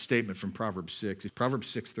this statement from Proverbs 6. It's Proverbs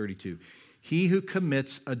 6:32. He who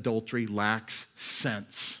commits adultery lacks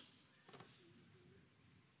sense.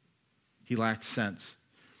 He lacks sense.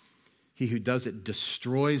 He who does it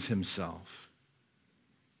destroys himself.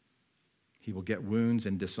 He will get wounds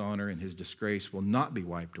and dishonor, and his disgrace will not be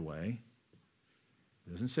wiped away.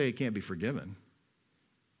 It doesn't say it can't be forgiven,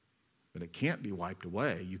 but it can't be wiped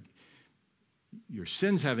away. Your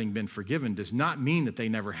sins having been forgiven does not mean that they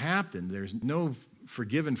never happened. There's no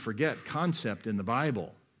forgive and forget concept in the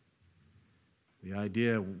Bible. The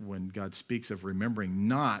idea when God speaks of remembering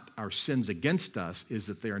not our sins against us is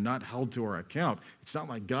that they are not held to our account. It's not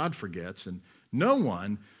like God forgets, and no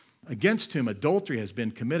one against whom adultery has been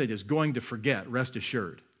committed is going to forget, rest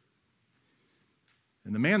assured.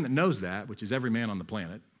 And the man that knows that, which is every man on the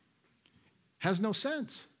planet, has no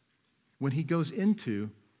sense when he goes into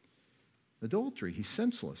adultery. He's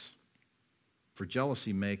senseless. For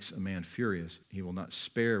jealousy makes a man furious. He will not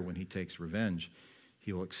spare when he takes revenge.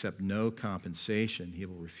 He will accept no compensation. He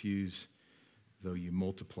will refuse though you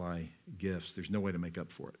multiply gifts. There's no way to make up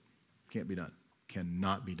for it. Can't be done.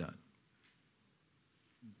 Cannot be done.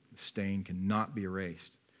 The stain cannot be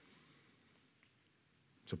erased.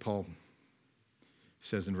 So Paul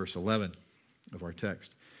says in verse 11 of our text,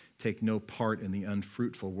 take no part in the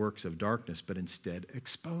unfruitful works of darkness, but instead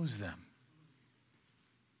expose them.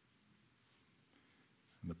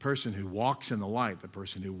 And the person who walks in the light, the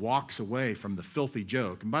person who walks away from the filthy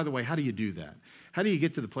joke. And by the way, how do you do that? How do you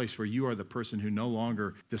get to the place where you are the person who no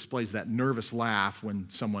longer displays that nervous laugh when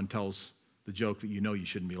someone tells the joke that you know you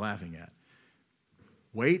shouldn't be laughing at?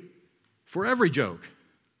 Wait for every joke.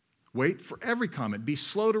 Wait for every comment. Be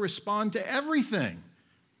slow to respond to everything.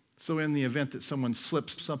 So in the event that someone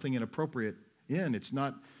slips something inappropriate in, it's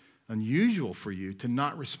not unusual for you to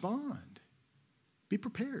not respond. Be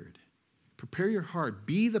prepared. Prepare your heart.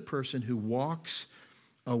 Be the person who walks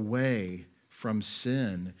away from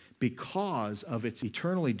sin because of its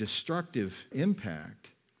eternally destructive impact.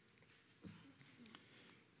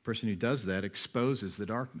 The person who does that exposes the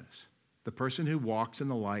darkness. The person who walks in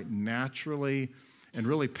the light naturally and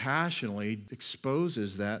really passionately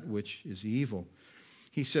exposes that which is evil.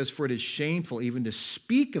 He says, for it is shameful even to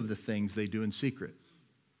speak of the things they do in secret.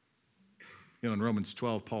 You know, in Romans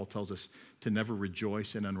 12, Paul tells us to never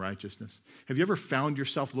rejoice in unrighteousness. Have you ever found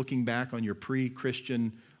yourself looking back on your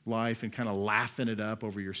pre-Christian life and kind of laughing it up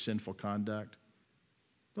over your sinful conduct?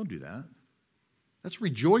 Don't do that. That's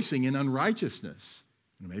rejoicing in unrighteousness.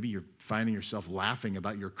 And maybe you're finding yourself laughing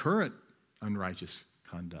about your current unrighteous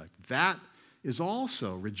conduct. That is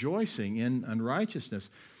also rejoicing in unrighteousness.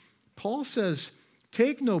 Paul says,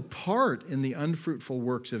 take no part in the unfruitful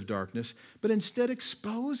works of darkness, but instead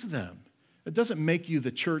expose them. It doesn't make you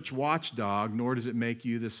the church watchdog, nor does it make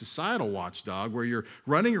you the societal watchdog where you're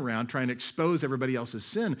running around trying to expose everybody else's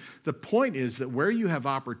sin. The point is that where you have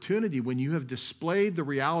opportunity, when you have displayed the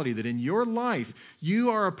reality that in your life you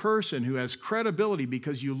are a person who has credibility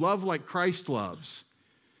because you love like Christ loves,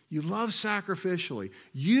 you love sacrificially,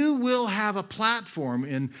 you will have a platform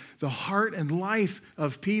in the heart and life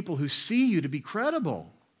of people who see you to be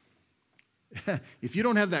credible. If you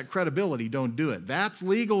don't have that credibility, don't do it. That's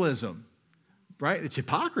legalism. Right? It's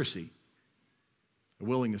hypocrisy. A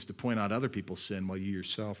willingness to point out other people's sin while you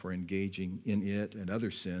yourself are engaging in it and other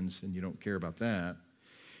sins, and you don't care about that.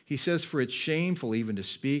 He says, for it's shameful even to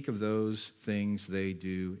speak of those things they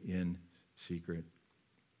do in secret.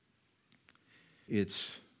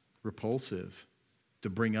 It's repulsive to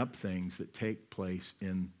bring up things that take place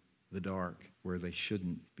in the dark where they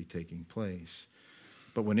shouldn't be taking place.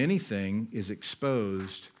 But when anything is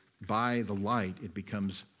exposed by the light, it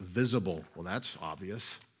becomes visible. Well, that's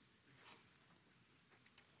obvious.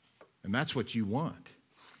 And that's what you want.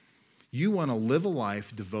 You want to live a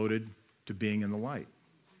life devoted to being in the light.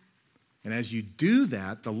 And as you do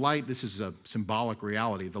that, the light, this is a symbolic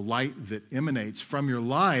reality, the light that emanates from your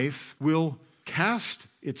life will cast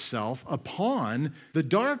itself upon the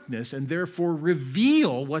darkness and therefore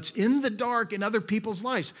reveal what's in the dark in other people's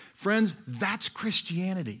lives. Friends, that's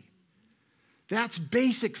Christianity. That's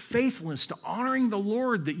basic faithfulness to honoring the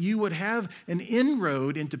Lord, that you would have an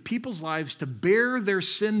inroad into people's lives to bear their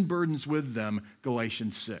sin burdens with them,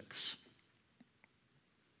 Galatians 6.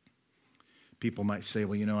 People might say,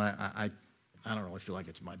 well, you know, I don't really feel like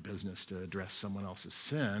it's my business to address someone else's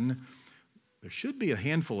sin. There should be a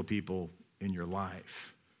handful of people in your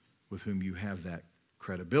life with whom you have that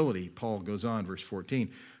credibility. Paul goes on, verse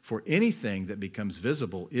 14, for anything that becomes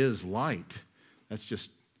visible is light. That's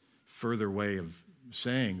just further way of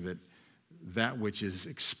saying that that which is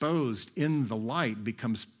exposed in the light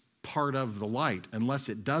becomes part of the light, unless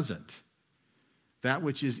it doesn't. That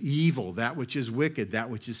which is evil, that which is wicked, that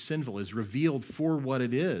which is sinful is revealed for what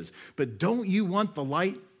it is. But don't you want the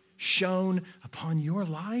light shone upon your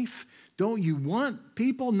life? Don't you want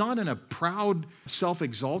people, not in a proud,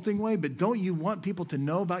 self-exalting way, but don't you want people to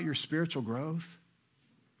know about your spiritual growth?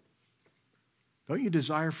 Don't you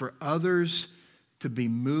desire for others to be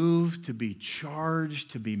moved, to be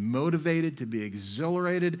charged, to be motivated, to be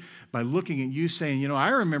exhilarated by looking at you saying, I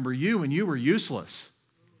remember you when you were useless.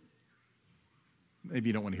 Maybe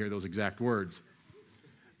you don't want to hear those exact words.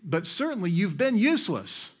 But certainly you've been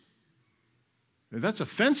useless. If that's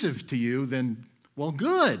offensive to you, then, well,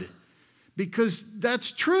 good. Because that's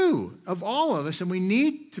true of all of us, and we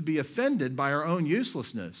need to be offended by our own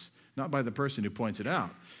uselessness, not by the person who points it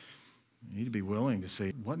out. You need to be willing to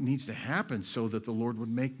say, what needs to happen so that the Lord would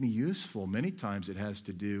make me useful? Many times it has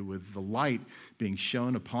to do with the light being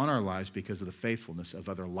shown upon our lives because of the faithfulness of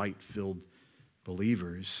other light-filled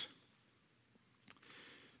believers.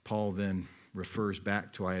 Paul then refers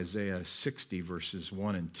back to Isaiah 60, verses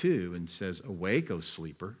 1 and 2, and says, "Awake, O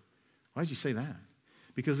sleeper." Why does he say that?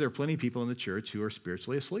 Because there are plenty of people in the church who are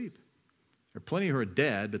spiritually asleep. There are plenty who are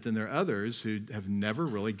dead, but then there are others who have never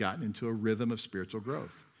really gotten into a rhythm of spiritual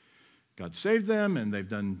growth. God saved them, and they've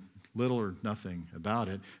done little or nothing about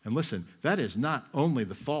it. And listen, that is not only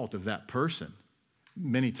the fault of that person.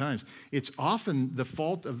 Many times, it's often the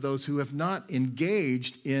fault of those who have not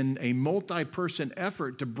engaged in a multi-person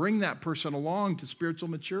effort to bring that person along to spiritual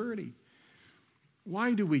maturity.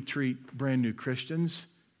 Why do we treat brand new Christians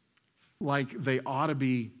like they ought to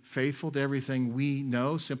be faithful to everything we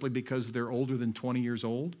know simply because they're older than 20 years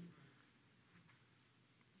old?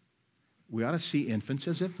 We ought to see infants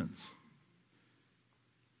as infants.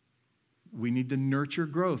 We need to nurture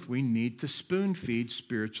growth. We need to spoon-feed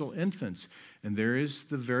spiritual infants. And there is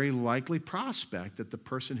the very likely prospect that the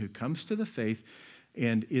person who comes to the faith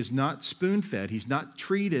and is not spoon-fed, he's not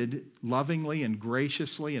treated lovingly and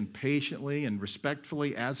graciously and patiently and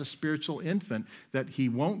respectfully as a spiritual infant, that he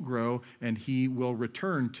won't grow and he will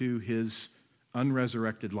return to his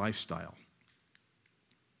unresurrected lifestyle.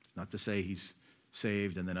 It's not to say he's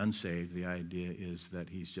saved and then unsaved. The idea is that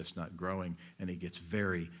he's just not growing and he gets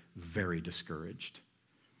very, very discouraged.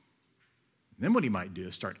 And then what he might do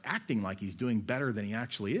is start acting like he's doing better than he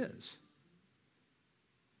actually is.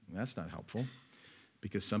 And that's not helpful,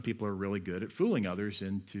 because some people are really good at fooling others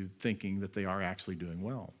into thinking that they are actually doing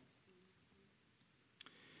well.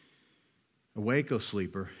 Awake, O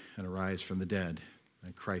sleeper, and arise from the dead,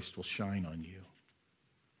 and Christ will shine on you.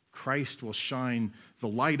 Christ will shine the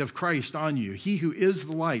light of Christ on you. He who is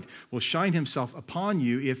the light will shine himself upon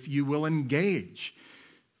you if you will engage,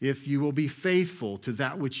 if you will be faithful to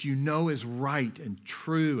that which you know is right and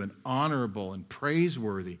true and honorable and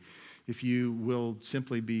praiseworthy, if you will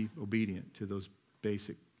simply be obedient to those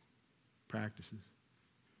basic practices.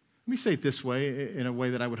 Let me say it this way, in a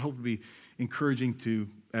way that I would hope to be encouraging to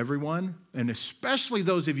everyone, and especially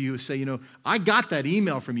those of you who say, I got that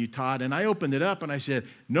email from you, Todd, and I opened it up and I said,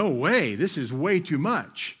 no way, this is way too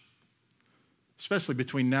much. Especially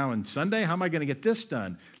between now and Sunday, how am I going to get this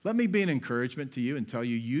done? Let me be an encouragement to you and tell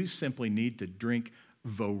you, you simply need to drink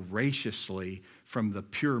voraciously from the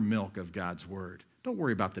pure milk of God's word. Don't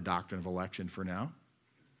worry about the doctrine of election for now.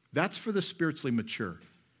 That's for the spiritually mature.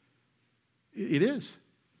 It is.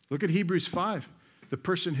 Look at Hebrews 5. The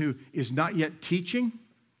person who is not yet teaching,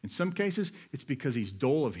 in some cases, it's because he's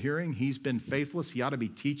dull of hearing. He's been faithless. He ought to be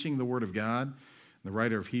teaching the Word of God. And the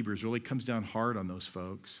writer of Hebrews really comes down hard on those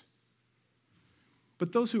folks.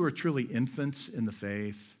 But those who are truly infants in the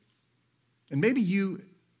faith, and maybe you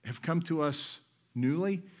have come to us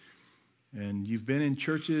newly, and you've been in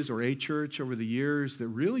churches or a church over the years that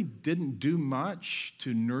really didn't do much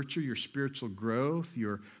to nurture your spiritual growth,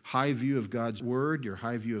 your high view of God's word, your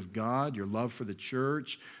high view of God, your love for the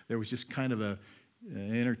church. There was just kind of an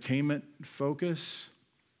entertainment focus,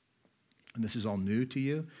 and this is all new to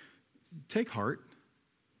you. Take heart.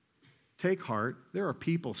 Take heart. There are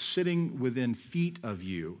people sitting within feet of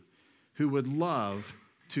you who would love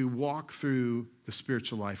to walk through the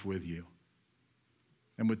spiritual life with you,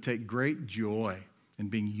 and would take great joy in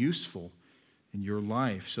being useful in your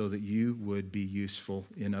life so that you would be useful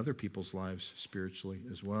in other people's lives spiritually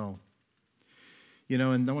as well.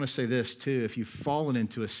 And I want to say this too. If you've fallen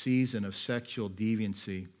into a season of sexual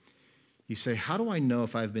deviancy, you say, how do I know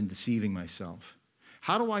if I've been deceiving myself?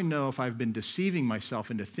 How do I know if I've been deceiving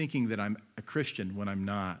myself into thinking that I'm a Christian when I'm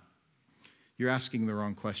not? You're asking the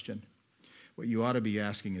wrong question. What you ought to be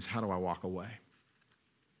asking is, how do I walk away?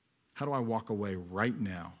 How do I walk away right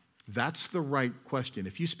now? That's the right question.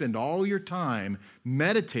 If you spend all your time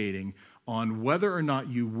meditating on whether or not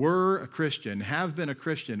you were a Christian, have been a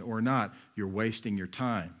Christian or not, you're wasting your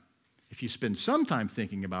time. If you spend some time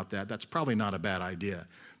thinking about that, that's probably not a bad idea.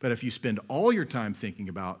 But if you spend all your time thinking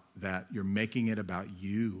about that, you're making it about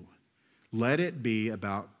you. Let it be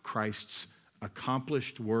about Christ's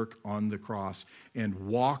accomplished work on the cross, and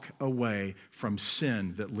walk away from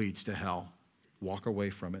sin that leads to hell. Walk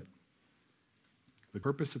away from it. The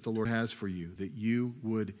purpose that the Lord has for you, that you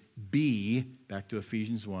would be, back to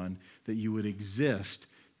Ephesians 1, that you would exist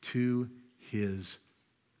to his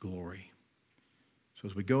glory. So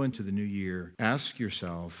as we go into the new year, ask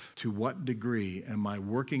yourself, to what degree am I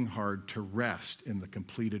working hard to rest in the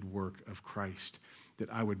completed work of Christ, that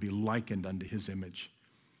I would be likened unto his image,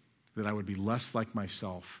 that I would be less like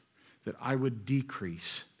myself, that I would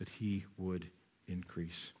decrease, that he would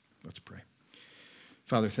increase. Let's pray.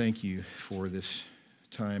 Father, thank you for this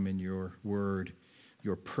time in your word,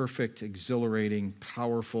 your perfect, exhilarating,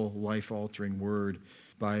 powerful, life-altering word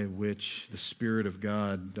by which the Spirit of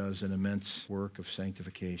God does an immense work of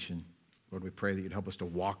sanctification. Lord, we pray that you'd help us to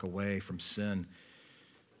walk away from sin.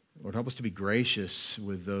 Lord, help us to be gracious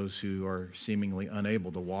with those who are seemingly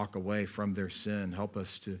unable to walk away from their sin. Help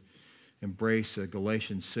us to embrace a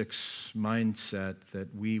Galatians 6 mindset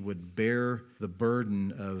that we would bear the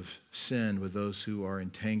burden of sin with those who are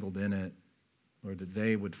entangled in it, or that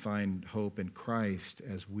they would find hope in Christ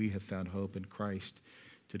as we have found hope in Christ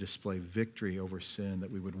to display victory over sin,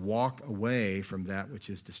 that we would walk away from that which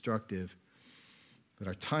is destructive, that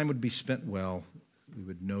our time would be spent well, we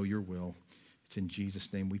would know your will. It's in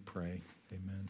Jesus' name we pray. Amen.